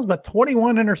 touchdowns, but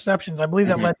 21 interceptions. I believe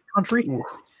that led the country.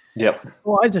 Yep.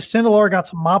 Elijah Sindelar got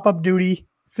some mop-up duty,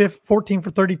 14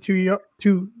 for 32,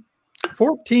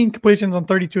 14 completions on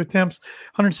 32 attempts,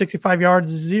 165 yards,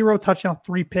 0 touchdowns,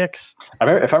 3 picks. If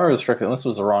I remember this correctly, this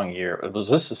was the wrong year. Was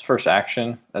this his first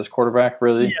action as quarterback,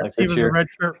 really? Yes, like he this was year? a red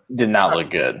shirt. Did not look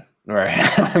good. Right.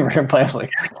 I remember him playing. I was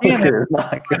like, this is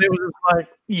not good. And it was just like,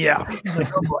 yeah. It's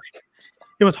like, oh boy.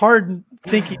 it was hard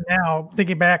thinking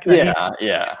back. That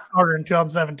Yeah. Harder in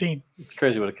 2017. It's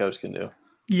crazy what a coach can do.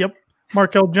 Yep.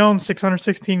 Markel Jones,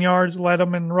 616 yards, led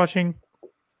them in rushing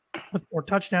with 4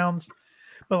 touchdowns.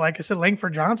 But like I said,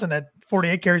 Langford Johnson had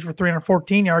 48 carries for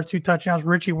 314 yards, 2 touchdowns.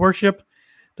 Richie Worship,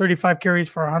 35 carries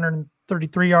for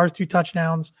 133 yards, 2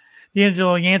 touchdowns.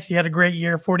 D'Angelo Yancey had a great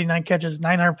year, 49 catches,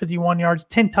 951 yards,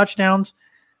 10 touchdowns.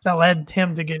 That led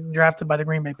him to get drafted by the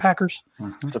Green Bay Packers.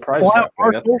 Surprised, that's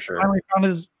for sure. Finally found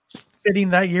his fitting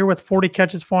that year with 40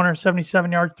 catches,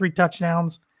 477 yards, 3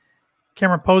 touchdowns.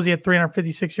 Cameron Posey had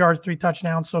 356 yards, 3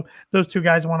 touchdowns. So those 2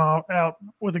 guys went out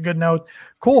with a good note.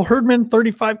 Cole Herdman,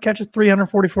 35 catches,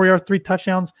 344 yards, 3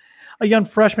 touchdowns. A young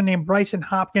freshman named Bryson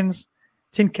Hopkins,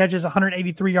 10 catches,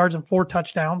 183 yards, and 4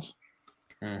 touchdowns.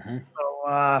 Mm-hmm.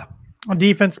 So on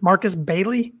defense, Marcus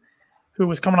Bailey, who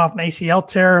was coming off an ACL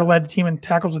tear, led the team in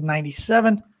tackles with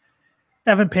 97.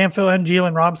 Evan Pamphil and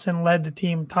Jalen Robinson led the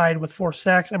team tied with 4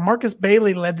 sacks. And Marcus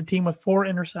Bailey led the team with 4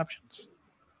 interceptions.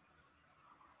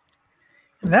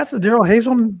 And that's the Darrell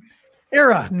Hazleman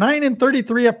era.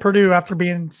 9-33 at Purdue after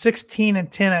being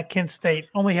 16-10 at Kent State,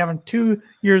 only having 2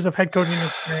 years of head coaching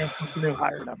experience when Purdue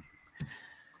hired him.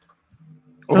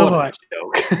 What a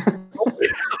joke.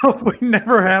 Hope we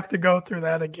never have to go through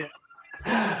that again.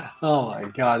 Oh my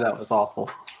God, that was awful.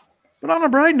 But on a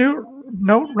bright note,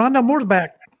 Rondell Moore's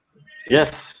back.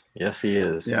 Yes, he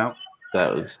is. Yeah.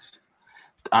 That was.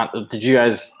 Did you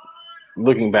guys,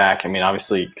 looking back? I mean,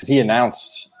 obviously, because he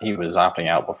announced he was opting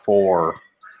out before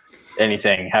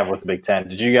anything happened with the Big Ten.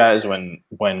 Did you guys, when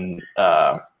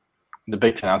the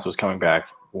Big Ten announcement was coming back,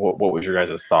 what was your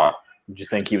guys' thought? Did you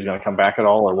think he was going to come back at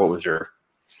all, or what was your?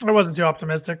 I wasn't too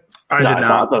optimistic. I did not. I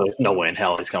thought there was no way in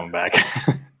hell he's coming back.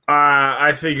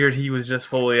 I figured he was just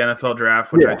fully NFL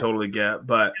draft, which I totally get.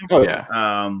 But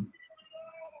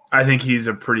I think he's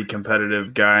a pretty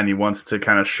competitive guy, and he wants to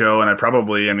kind of show.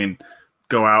 And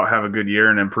go out, have a good year,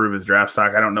 and improve his draft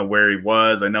stock. I don't know where he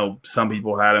was. I know some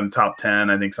people had him top 10.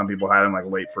 I think some people had him like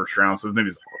late first round. So maybe it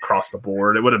was across the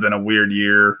board. It would have been a weird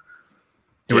year.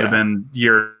 It would have been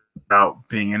year without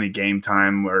being any game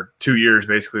time, or 2 years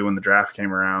basically when the draft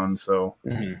came around. So.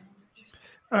 Mm-hmm.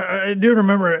 I do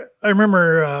remember.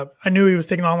 I knew he was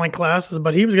taking online classes,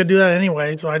 but he was going to do that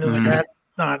anyway. So I knew that's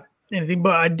not anything.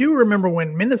 But I do remember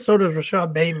when Minnesota's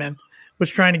Rashad Bateman was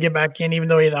trying to get back in, even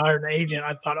though he had hired an agent.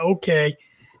 I thought, okay,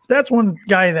 so that's one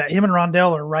guy that him and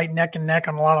Rondell are right neck and neck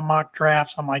on a lot of mock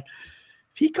drafts. I'm like,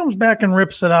 if he comes back and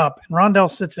rips it up, and Rondell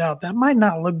sits out, that might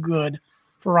not look good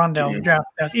for Rondell's draft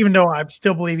test. Even though I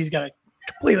still believe he's got to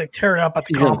completely tear it up at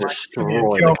the combine. Which is going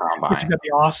to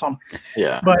be awesome.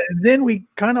 Yeah. But then we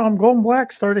kind of, on Golden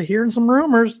Black, started hearing some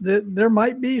rumors that there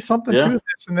might be something to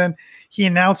this. And then he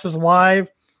announces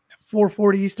live at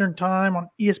 4:40 Eastern time on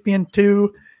ESPN2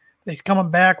 that he's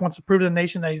coming back, wants to prove to the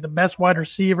nation that he's the best wide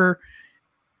receiver.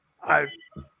 I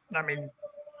mean,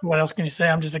 what else can you say?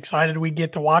 I'm just excited we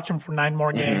get to watch him for 9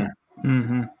 more games.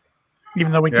 Mm-hmm.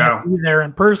 Even though we can't be there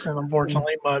in person,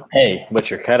 unfortunately. But hey, but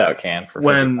your cutout can for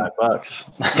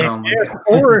 $55.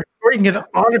 Or you can get an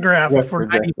autograph for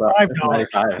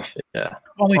 $95. Yeah.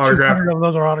 Only 200 of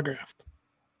those are autographed.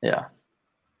 Yeah.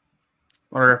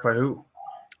 Autographed by who?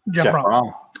 Jeff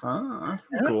Brom. Oh, that's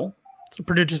pretty cool. So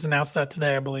Purdue just announced that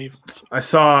today, I believe. I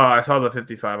saw the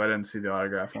 55. I didn't see the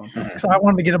autograph one. So I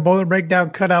wanted to get a Boiler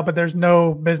Breakdown cutout, but there's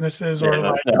no businesses or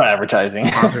no advertising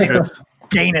sponsorships.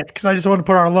 Gain it, because I just want to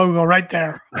put our logo right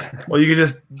there. Well, you could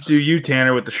just do you,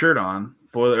 Tanner, with the shirt on.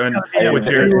 Boiler and with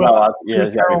your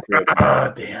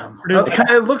damn.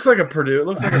 It looks like a Purdue. It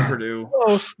looks like a Purdue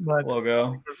close, but logo.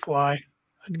 Would fly.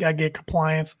 I gotta get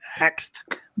compliance axed.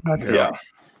 But,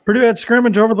 Purdue had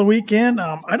scrimmage over the weekend.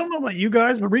 I don't know about you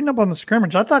guys, but reading up on the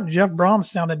scrimmage, I thought Jeff Brom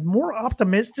sounded more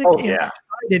optimistic and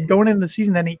excited going into the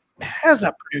season than he has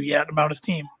at Purdue yet about his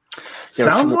team.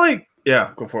 Sounds like.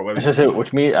 Yeah, go for it. It's just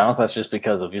which me. I don't know if that's just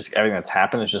because of just everything that's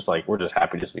happened. It's just like we're just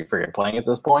happy just to be freaking playing at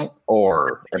this point.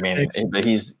 Or I mean,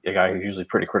 he's a guy who's usually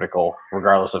pretty critical,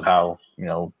 regardless of how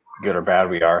good or bad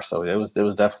we are. So it was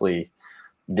definitely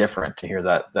different to hear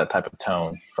that type of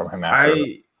tone from him after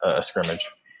a scrimmage.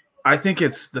 I think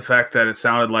it's the fact that it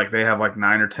sounded like they have like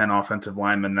 9 or 10 offensive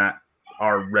linemen that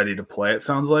are ready to play. It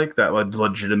sounds like that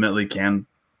legitimately can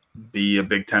be a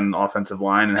Big Ten offensive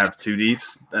line and have 2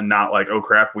 deeps, and not like, oh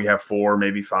crap, we have 4,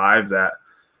 maybe 5 that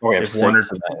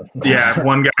if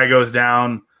one guy goes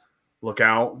down, look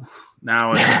out.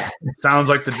 Now it sounds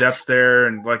like the depth's there,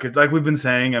 and like we've been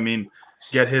saying, I mean,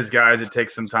 get his guys. It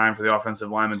takes some time for the offensive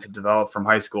linemen to develop from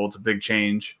high school. It's a big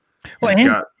change. Well,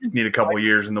 need a couple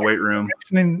years in the weight room.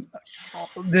 And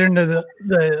during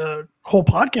the whole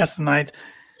podcast tonight,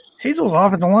 Hazel's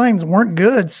offensive lines weren't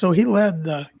good, so he led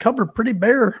the cupboard pretty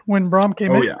bare when Brom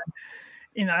came in. Yeah.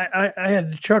 And I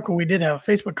had to chuckle. We did have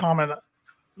a Facebook comment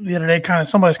the other day,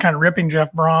 somebody's kind of ripping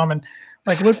Jeff Brom and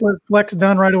like, look what Fleck's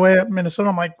done right away at Minnesota.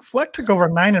 I'm like, Fleck took over a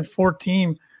 9-4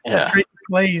 team. Yeah. Tracy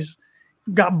Claeys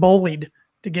got bullied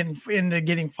to get into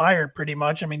getting fired pretty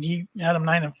much. I mean, he had him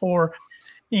 9-4,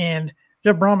 and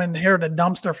Jeff Brom inherited a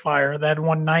dumpster fire that had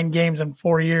won 9 games in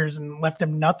 4 years and left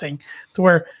him nothing, to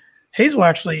where Hazel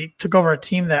actually took over a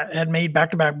team that had made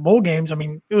back-to-back bowl games. I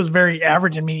mean, it was very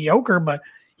average and mediocre, but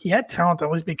he had talent to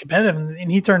always be competitive,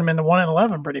 and he turned them into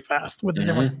 1-11 pretty fast with the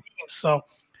different teams.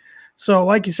 So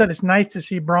like you said, it's nice to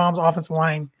see Brom's offensive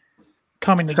line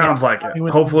coming together. Sounds like it.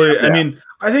 Hopefully, I mean,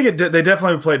 I think they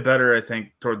definitely played better, I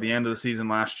think, toward the end of the season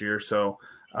last year. So,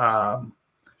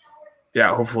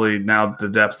 hopefully now the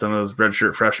depth of those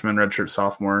redshirt freshmen, redshirt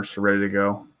sophomores are ready to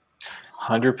go.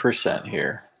 100%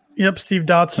 here. Yep, Steve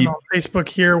Dotson on Facebook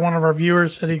here, one of our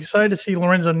viewers, said he's excited to see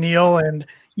Lorenzo Neal. And,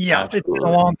 It's been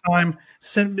a long time.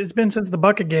 It's been since the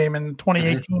Bucket game in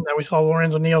 2018 that we saw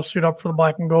Lorenzo Neal suit up for the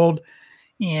black and gold.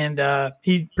 And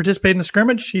he participated in the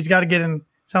scrimmage. He's got to get in,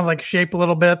 sounds like, shape a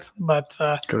little bit. But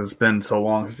because it's been so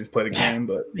long since he's played a game.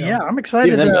 But I'm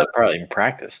excited. Probably in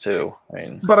practice, too.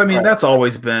 That's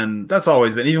always been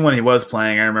even when he was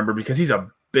playing, I remember, because he's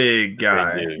a big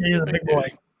guy. He's a big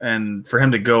boy. And for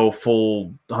him to go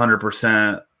full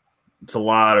 100%, it's a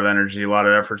lot of energy, a lot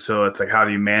of effort. So it's like, how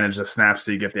do you manage the snaps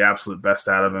so you get the absolute best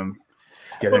out of him?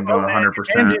 Get him going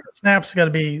 100%. Snaps got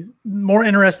to be more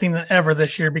interesting than ever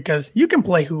this year, because you can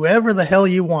play whoever the hell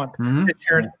you want this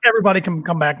year, and everybody can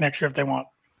come back next year if they want,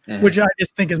 which I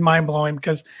just think is mind-blowing,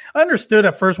 because I understood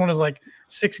at first when it was like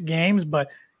 6 games, but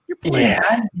you're playing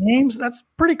 9 games. That's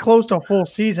pretty close to a full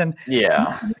season.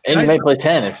 Yeah, and you may play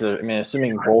 10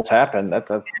 assuming bowls happen.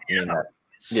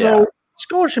 So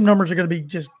scholarship numbers are going to be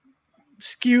just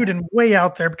skewed and way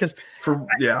out there, because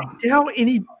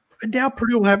I doubt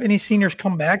Purdue will have any seniors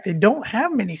come back. They don't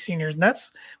have many seniors, and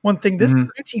that's one thing. This Purdue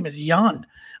team is young.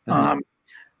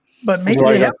 But maybe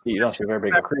you don't see a very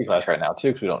big recruiting class right now, too,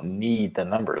 because we don't need the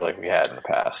number like we had in the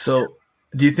past. So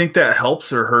do you think that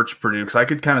helps or hurts Purdue? Because I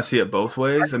could kind of see it both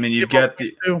ways. I mean, you get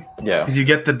because you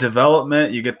get the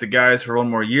development, you get the guys for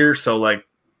one more year. So like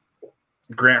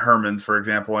Grant Hermans, for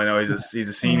example, I know he's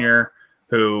a senior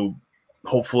who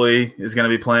hopefully is going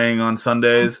to be playing on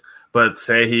Sundays, but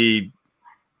say he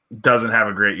doesn't have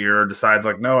a great year or decides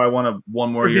like, no, I want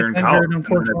one more year in college,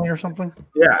 unfortunately, or something.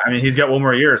 Yeah, I mean, he's got one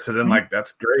more year, so then like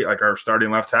that's great. Like our starting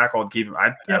left tackle, I'd keep him.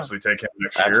 I'd absolutely take him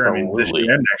next year. I mean, this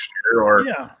year and next year, or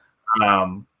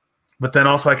but then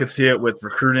also I could see it with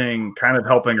recruiting, kind of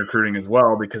helping recruiting as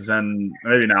well, because then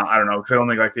maybe not. I don't know, because I don't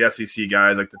think like the SEC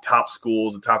guys, like the top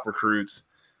schools, the top recruits,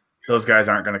 those guys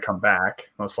aren't going to come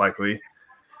back most likely.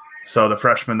 So the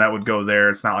freshmen that would go there,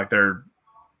 it's not like they're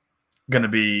going to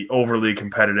be overly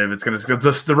competitive. It's going to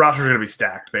the rosters are going to be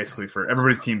stacked basically for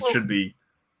everybody's teams should be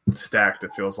stacked.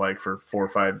 It feels like for 4 or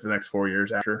 5 the next 4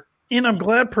 years after. And I'm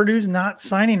glad Purdue's not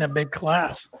signing a big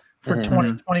class for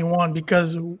 2021,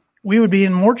 because we would be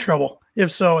in more trouble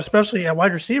if so, especially at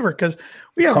wide receiver, because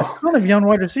we have a ton of young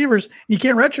wide receivers. You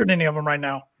can't redshirt any of them right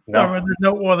now. No.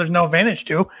 There's no advantage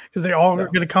to, because they all are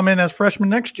going to come in as freshmen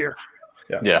next year.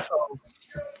 Yeah.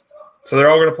 So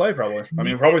they're all going to play probably. I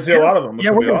mean, probably see a lot of them, which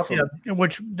will be awesome.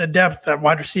 Which the depth at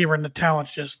wide receiver and the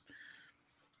talent's just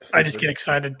 – I just get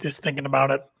excited just thinking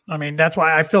about it. I mean, that's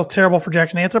why I feel terrible for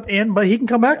Jackson Anthrop, but he can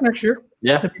come back next year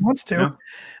if he wants to. Yeah.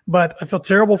 But I feel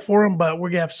terrible for him, but we're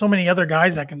going to have so many other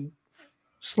guys that can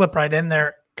slip right in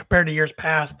there compared to years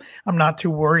past. I'm not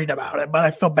too worried about it, but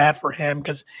I feel bad for him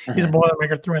because he's a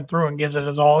Boilermaker through and through and gives it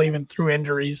his all, even through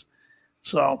injuries.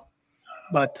 So,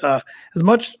 but as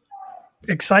much –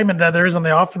 excitement that there is on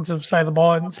the offensive side of the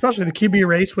ball, and especially the QB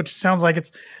race, which sounds like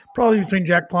it's probably between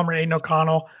Jack Plummer and Aiden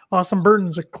O'Connell. Austin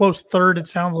Burton's a close third, it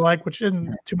sounds like, which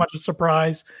isn't too much of a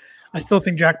surprise. I still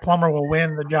think Jack Plummer will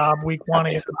win the job week 1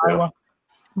 against Iowa.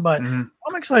 But I'm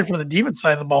excited for the defense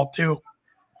side of the ball, too.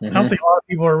 I don't think a lot of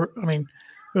people are – I mean,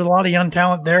 there's a lot of young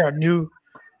talent there. A new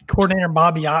coordinator,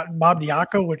 Bob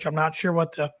Diaco, which I'm not sure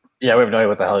what the – yeah, we have no idea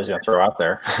what the hell he's going to throw out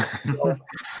there.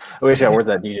 We just got word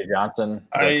that DJ Johnson,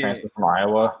 the transfer from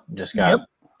Iowa, just got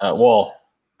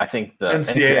I think the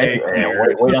NCAA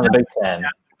wait on the Big Ten. Yeah,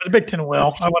 the Big Ten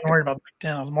will. I wasn't worried about the Big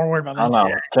Ten. I was more worried about the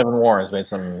NCAA. Kevin Warren's made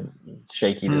some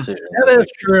shaky decisions. That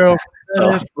is true.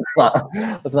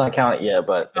 Let's not count it yet,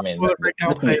 but I mean,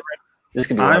 this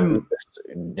could be one of the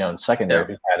best, secondary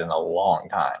we've had in a long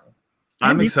time.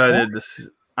 I'm excited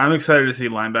to see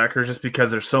linebackers just because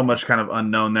there's so much kind of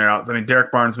unknown there. I mean,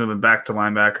 Derek Barnes moving back to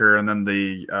linebacker, and then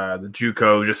the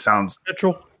JUCO just sounds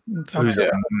Mitchell, who's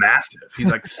massive. He's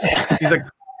like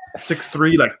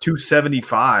 6'3", like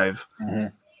 275. Mm-hmm.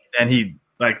 And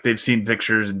they've seen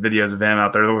pictures and videos of him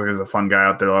out there. It looks like he's a fun guy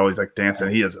out there, always like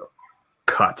dancing. He is a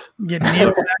cut. Getting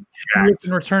Neal back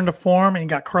in return to form, and you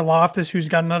got Karlaftis, who's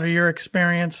got another year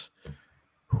experience.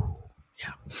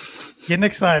 Yeah. Getting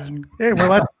excited. Hey, we're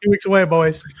less than 2 weeks away,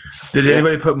 boys. Did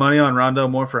anybody put money on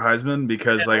Rondale Moore for Heisman?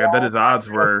 Because I bet his odds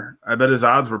were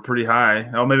pretty high.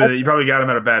 Oh, maybe you probably got him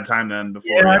at a bad time then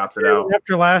before he opted out.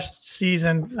 After last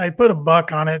season, I put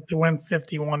 $1 on it to win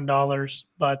 $51,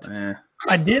 but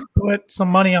I did put some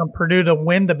money on Purdue to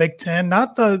win the Big Ten,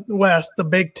 not the West, the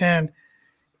Big Ten.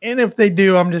 And if they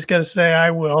do, I'm just gonna say I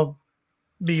will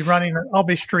be running. I'll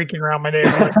be streaking around my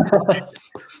neighborhood.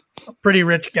 A pretty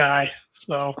rich guy.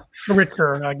 So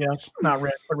richer, I guess, not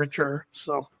rich, but richer.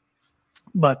 So,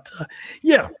 but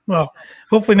well,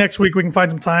 hopefully next week we can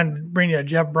find some time to bring you a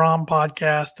Jeff Brom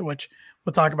podcast, which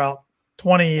we'll talk about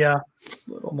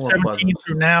 2017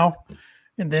 through now,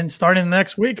 and then starting the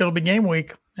next week, it'll be game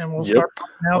week, and we'll start.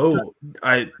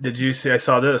 Did you see? I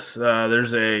saw this.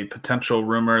 There's a potential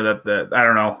rumor that I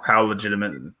don't know how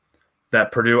legitimate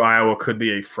that Purdue Iowa could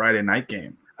be a Friday night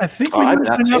game. I think we might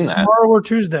find out tomorrow or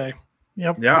Tuesday.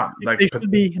 Yep. Yeah. They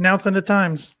should be announcing the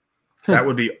times. That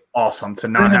would be awesome to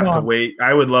not have to wait.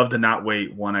 I would love to not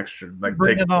wait one extra.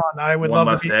 Bring it on. I would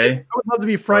love to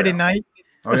be Friday night,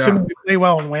 assuming we play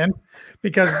well and win,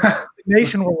 because the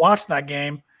nation will watch that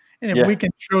game. And if we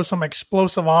can show some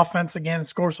explosive offense again and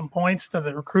score some points to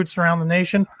the recruits around the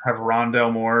nation. Have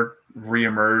Rondale Moore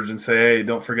reemerge and say, hey,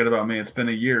 don't forget about me. It's been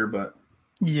a year, but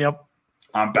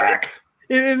I'm back.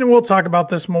 And we'll talk about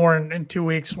this more in 2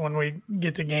 weeks when we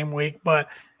get to game week. But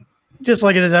just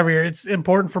like it is every year, it's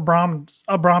important for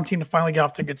a Brom team to finally get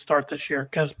off to a good start this year,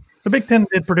 because the Big Ten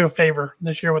did Purdue a favor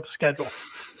this year with the schedule,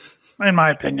 in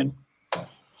my opinion.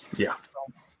 Yeah. So,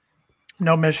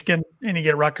 no Michigan, and you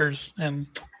get Rutgers. And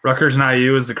Rutgers and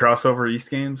IU is the crossover East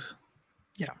games?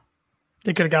 Yeah.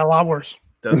 They could have got a lot worse.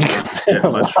 Doesn't get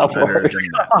much better than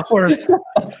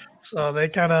that. So they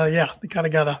kind of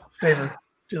got a favor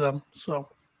to them. So,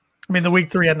 I mean, the week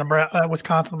 3 at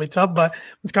Wisconsin will be tough, but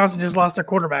Wisconsin just lost their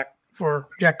quarterback for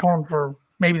Jack Cohn for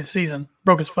maybe the season.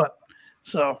 Broke his foot.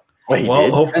 So,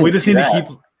 hopefully we just need to keep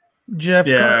Jeff.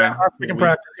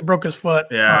 Practice. He broke his foot.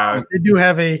 Yeah, they do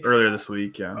have earlier this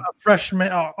week. Yeah, a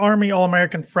freshman, Army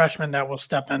All-American freshman that will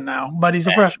step in now, but he's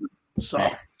a freshman, so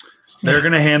they're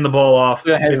going to hand the ball off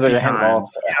 50 times.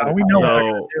 Yeah, we know.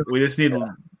 So we just need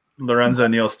Lorenzo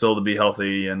Neal still to be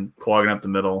healthy and clogging up the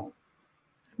middle.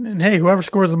 And hey, whoever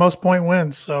scores the most point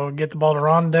wins. So get the ball to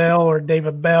Rondale or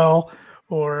David Bell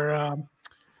or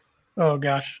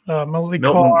Malik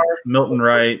Carr, Milton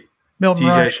Wright,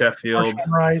 TJ Sheffield,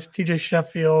 Rice, TJ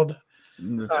Sheffield,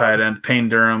 the tight end, Payne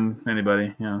Durham,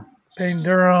 anybody, Payne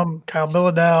Durham, Kyle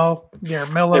Billadell,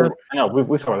 Garrett Miller. I know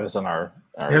we've talked about this on our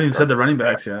I haven't even said the running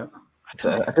backs yet.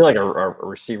 I feel like a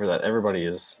receiver that everybody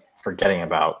is forgetting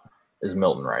about is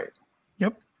Milton Wright.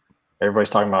 Yep. Everybody's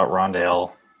talking about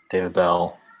Rondale, David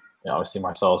Bell. Obviously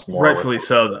Marcellus Moore. Rightfully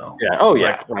so, though. Yeah. Oh,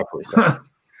 yeah. Rightfully so.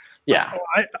 Yeah.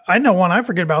 I know one I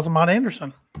forget about is Ahmad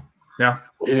Anderson. Yeah.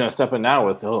 He's going to step in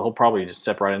now he'll probably just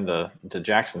step right into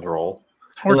Jackson's role.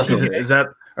 Is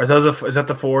that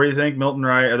the 4, you think? Milton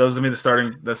Wright? Are those going to be the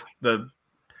starting the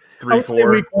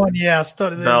 3-4? Week 1, yeah.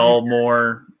 Bell,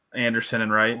 Moore, Anderson,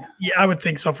 and Wright? Yeah, I would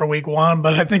think so for week 1,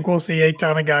 but I think we'll see a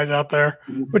ton of guys out there,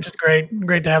 which is great.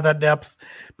 Great to have that depth,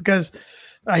 because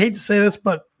I hate to say this,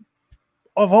 but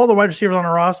of all the wide receivers on the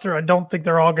roster, I don't think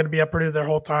they're all going to be at Purdue their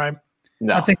whole time.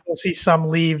 No. I think we'll see some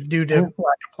leave due to lack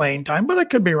of playing time, but I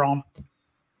could be wrong.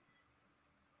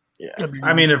 Yeah,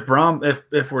 I mean,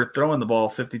 if we're throwing the ball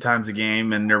 50 times a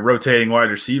game and they're rotating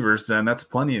wide receivers, then that's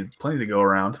plenty to go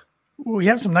around. We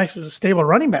have some nice stable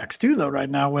running backs too, though, right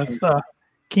now with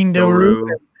King Doru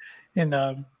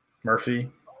and Murphy,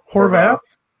 Horvath,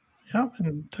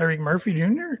 and Tyreek Murphy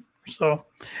Jr. So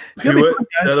Hewitt,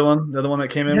 the other one that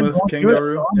came in with King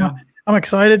Doru. Yeah, I'm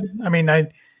excited. I mean, I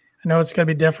know it's going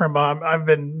to be different, but I've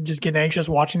been just getting anxious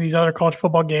watching these other college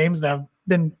football games that have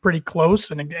been pretty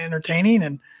close and entertaining.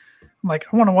 And I'm like,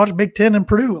 I want to watch Big Ten and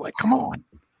Purdue. Like, come on.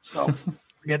 So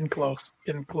getting close.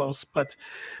 But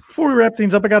before we wrap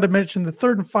things up, I got to mention the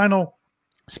third and final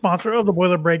sponsor of the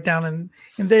Boiler Breakdown. And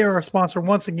they are a sponsor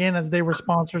once again, as they were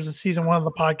sponsors of season 1 of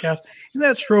the podcast. And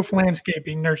that's Strofe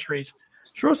Landscaping Nurseries.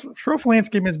 Strofe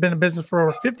Landscaping has been in business for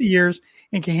over 50 years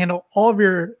and can handle all of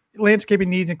your landscaping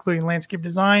needs, including landscape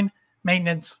design,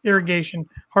 maintenance, irrigation,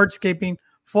 hardscaping,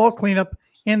 fall cleanup,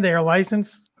 and they are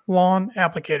licensed lawn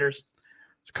applicators.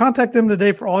 So contact them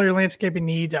today for all your landscaping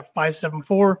needs at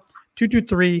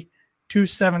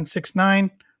 574-223-2769.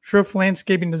 Strofe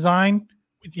Landscaping Design,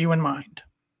 with you in mind.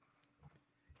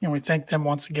 And we thank them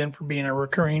once again for being a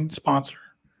recurring sponsor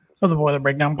of the Boiler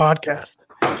Breakdown podcast.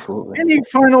 Absolutely. Any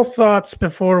final thoughts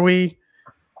before we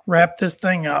wrap this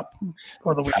thing up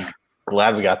for the week? I'm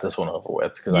glad we got this one over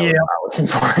with because I Yeah. was not looking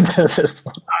forward to this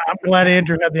one. I'm glad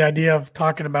Andrew had the idea of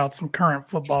talking about some current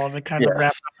football to kind of Yes.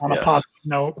 wrap up on a Yes. positive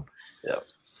note. Yep.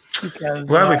 Because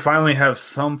Glad we finally have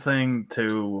something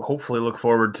to hopefully look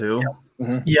forward to.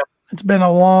 it's been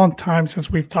a long time since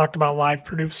we've talked about live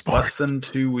produced sports. Less than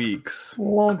 2 weeks.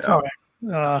 Long time.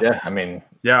 Yeah, I mean,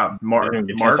 Yeah, we didn't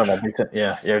get a chance March. to talk about Big Ten.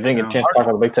 We didn't get a chance to talk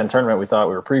about the Big Ten tournament. We thought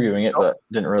we were previewing it, but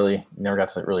never got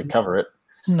to really cover it.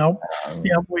 Nope.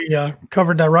 We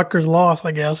covered that Rutgers loss,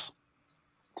 I guess.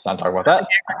 Let's not talk about that.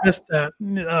 I missed that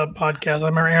podcast. I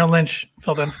remember Aaron Lynch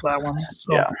filled in for that one.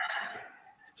 So, Yeah.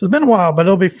 So it's been a while, but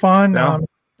it'll be fun. Yeah.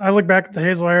 I look back at the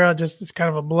Hazel era, just it's kind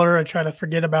of a blur. I try to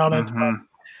forget about it. Mhm.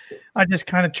 But I just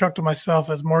kind of chucked to myself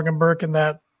as Morgan Burke in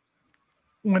that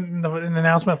when in the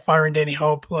announcement of firing Danny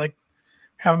Hope, like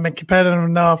haven't been competitive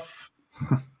enough.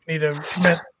 Need to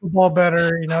commit football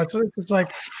better. It's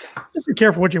like just be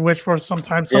careful what you wish for.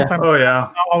 Sometimes Oh, yeah.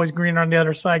 not always green on the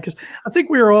other side, because I think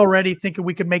we were already thinking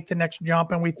we could make the next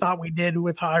jump, and we thought we did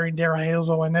with hiring Darrell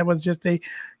Hazel, and it was just a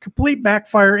complete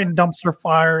backfire and dumpster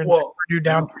fire and took Purdue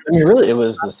down. I mean, really, it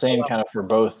was the same kind of for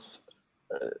both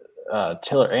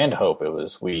Tiller and Hope. It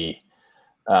was we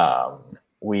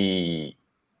with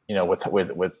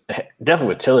definitely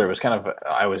with Tiller, it was kind of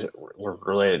I was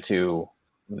related to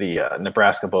the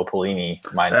Nebraska Bo Pelini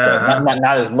mindset.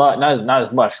 Not as much. Not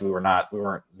as much. We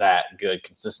weren't that good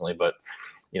consistently, but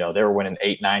they were winning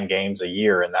 8-9 games a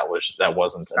year, and that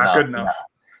wasn't Not enough. good enough.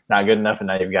 Not good enough. And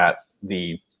now you've got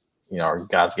the our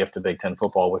God's gift to Big Ten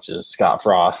football, which is Scott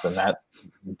Frost, and that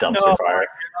dumpster fire.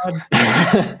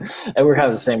 And we're kind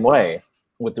of the same way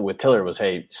with Tiller. Was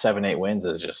 7-8 wins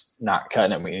is just not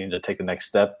cutting it. We need to take the next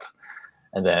step,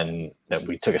 and then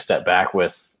we took a step back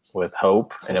with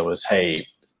Hope, and it was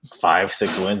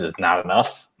 5-6 wins is not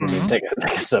enough. We need to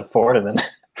take a step forward, and then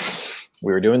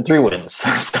we were doing 3 wins.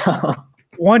 So.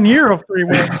 1 year of 3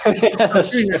 wins. 2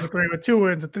 years of 3 with 2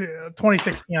 wins.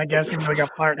 2016, I guess, even though he got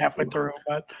fired halfway through.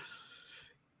 But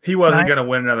He wasn't going to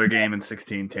win another game in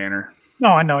 16, Tanner. no,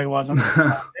 I know he wasn't.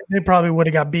 They probably would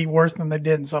have got beat worse than they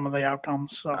did in some of the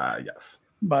outcomes. So. Yes.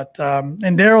 But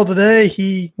and Darrell today,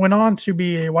 he went on to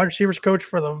be a wide receivers coach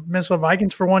for the Minnesota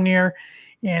Vikings for 1 year,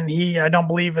 and I don't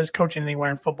believe is coaching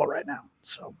anywhere in football right now.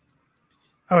 So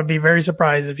I would be very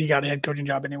surprised if he got a head coaching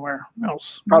job anywhere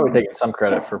else. Probably taking some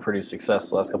credit for pretty success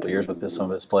the last couple of years with some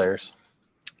of his players.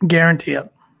 Guarantee it.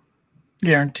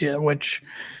 Which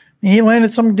he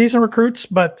landed some decent recruits,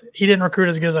 but he didn't recruit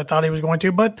as good as I thought he was going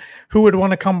to. But who would want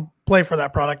to come play for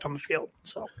that product on the field?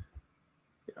 So.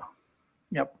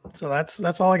 Yep. So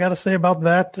that's all I got to say about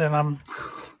that. And I'm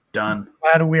done.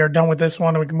 Glad we are done with this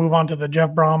one. We can move on to the Jeff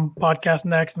Brom podcast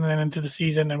next and then into the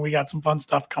season. And we got some fun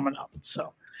stuff coming up.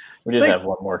 So we did have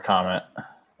one more comment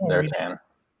there, Tan.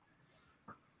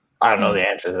 I don't know the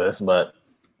answer to this, but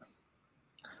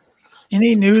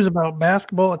any news about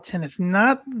basketball at tennis?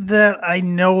 Not that I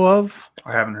know of.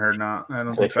 I haven't heard not. I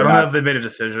don't So think so. I don't know if they made a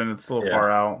decision. It's a little far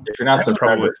out. If you're not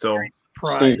subscribed, probably still.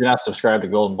 Steve, if you're not subscribed to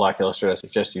Golden Black Illustrated, I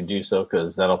suggest you do so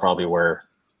because that'll probably be where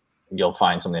you'll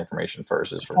find some of the information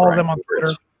first. Is for Follow them on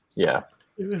Twitter. Yeah.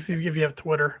 If you have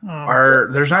Twitter.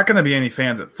 There's not going to be any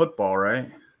fans at football, right?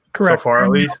 Correct. So far,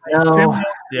 at least.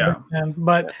 Yeah.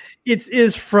 But it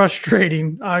is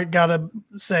frustrating, I got to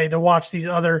say, to watch these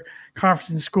other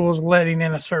conference schools letting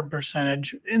in a certain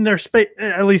percentage. In their space,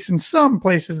 at least in some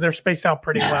places, they're spaced out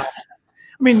pretty well.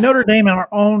 I mean, Notre Dame in our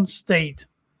own state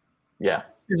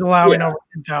is allowing over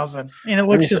 10,000, and it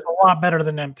looks just a lot better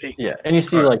than empty. Yeah, and you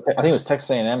see, I think it was Texas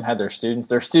A&M had their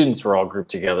students were all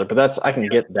grouped together, but I can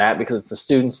get that because it's the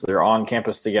students, they're on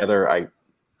campus together.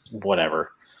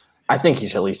 Whatever. I think you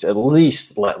should at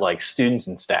least let students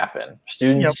and staff in.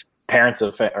 Students, parents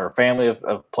or family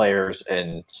of players,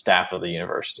 and staff of the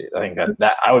university. I think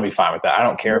that I would be fine with that. I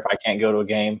don't care if I can't go to a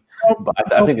game,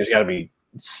 but I think there's got to be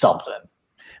something.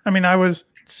 I mean, I was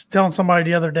telling somebody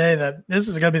the other day that this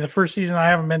is going to be the first season I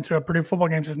haven't been to a Purdue football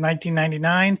game since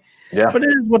 1999. Yeah, but it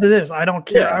is what it is. I don't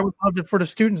care. I would love it for the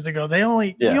students to go. You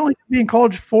only be in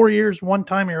college 4 years, one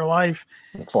time in your life.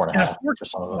 4.5 for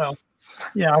some of us. Well,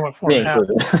 yeah, I went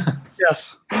 4.5.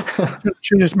 Yes,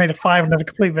 should just made it 5 and have a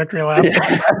complete victory lap.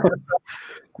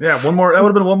 Yeah, one more. That would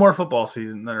have been one more football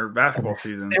season or basketball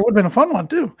season. It would have been a fun one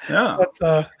too. Yeah,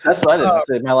 that's what I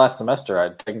did. My last semester,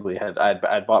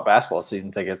 I'd bought basketball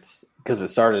season tickets because it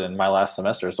started in my last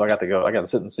semester, so I got to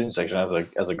sit in the student section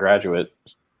as a graduate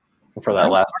for that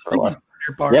last.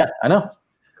 Yeah, I know.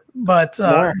 But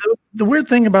the weird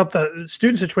thing about the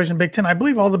student situation in Big Ten, I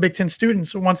believe all the Big Ten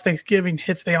students, once Thanksgiving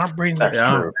hits, they aren't bringing their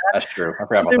students back. That's true. I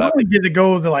forgot So they about that. only get to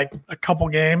go to like a couple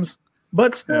games,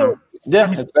 but still, Yeah,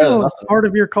 I mean, it's better than still nothing. part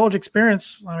of your college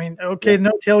experience. I mean, okay,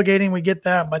 no tailgating, we get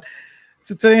that, but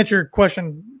to answer your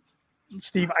question,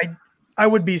 Steve, I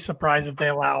would be surprised if they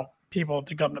allow people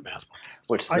to come to basketball games.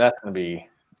 Which that's going to be.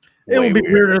 It will be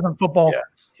weirder than football.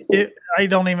 Yeah. I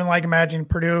don't even like imagining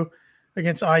Purdue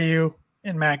against IU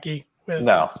and Mackey with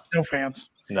No fans.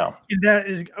 No. And that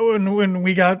is when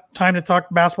we got time to talk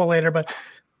basketball later, but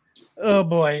oh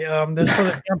boy, this for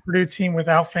the Purdue team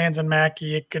without fans and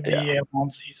Mackey, it could be a long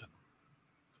season.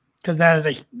 Because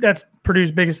that's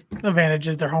Purdue's biggest advantage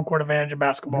is their home court advantage in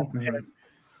basketball. Mm-hmm. And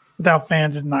without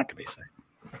fans, is not going to be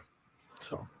safe.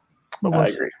 So, but I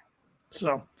agree.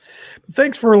 So,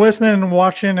 thanks for listening and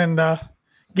watching and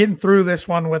getting through this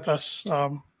one with us.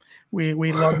 We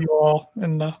love you all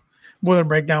in the Boiler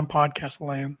Breakdown podcast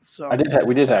land. So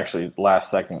we did actually last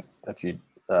second. If you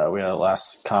we had a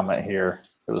last comment here.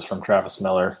 It was from Travis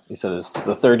Miller. He said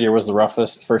the third year was the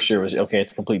roughest. First year was okay.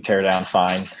 It's a complete teardown.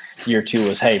 Fine. Year 2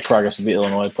 was hey, progress would be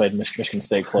Illinois played Michigan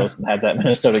State close and had that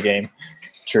Minnesota game.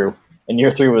 True. And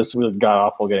year 3 was god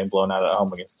awful, getting blown out at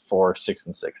home against 4, 6,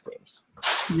 and 6 teams.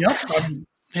 Yep,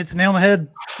 it's nail on the head.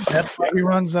 That's why he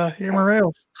runs Hammer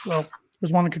Rails. So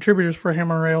was one of the contributors for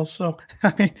Hammer Rails. So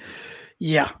I mean,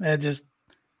 yeah, just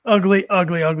ugly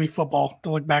football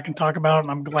to look back and talk about.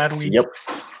 And I'm glad we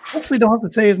hopefully don't have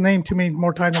to say his name too many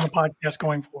more times on the podcast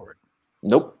going forward.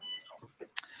 Nope.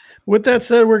 With that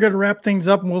said, we're going to wrap things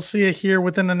up, and we'll see you here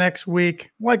within the next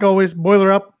week. Like always,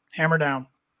 boiler up, hammer down.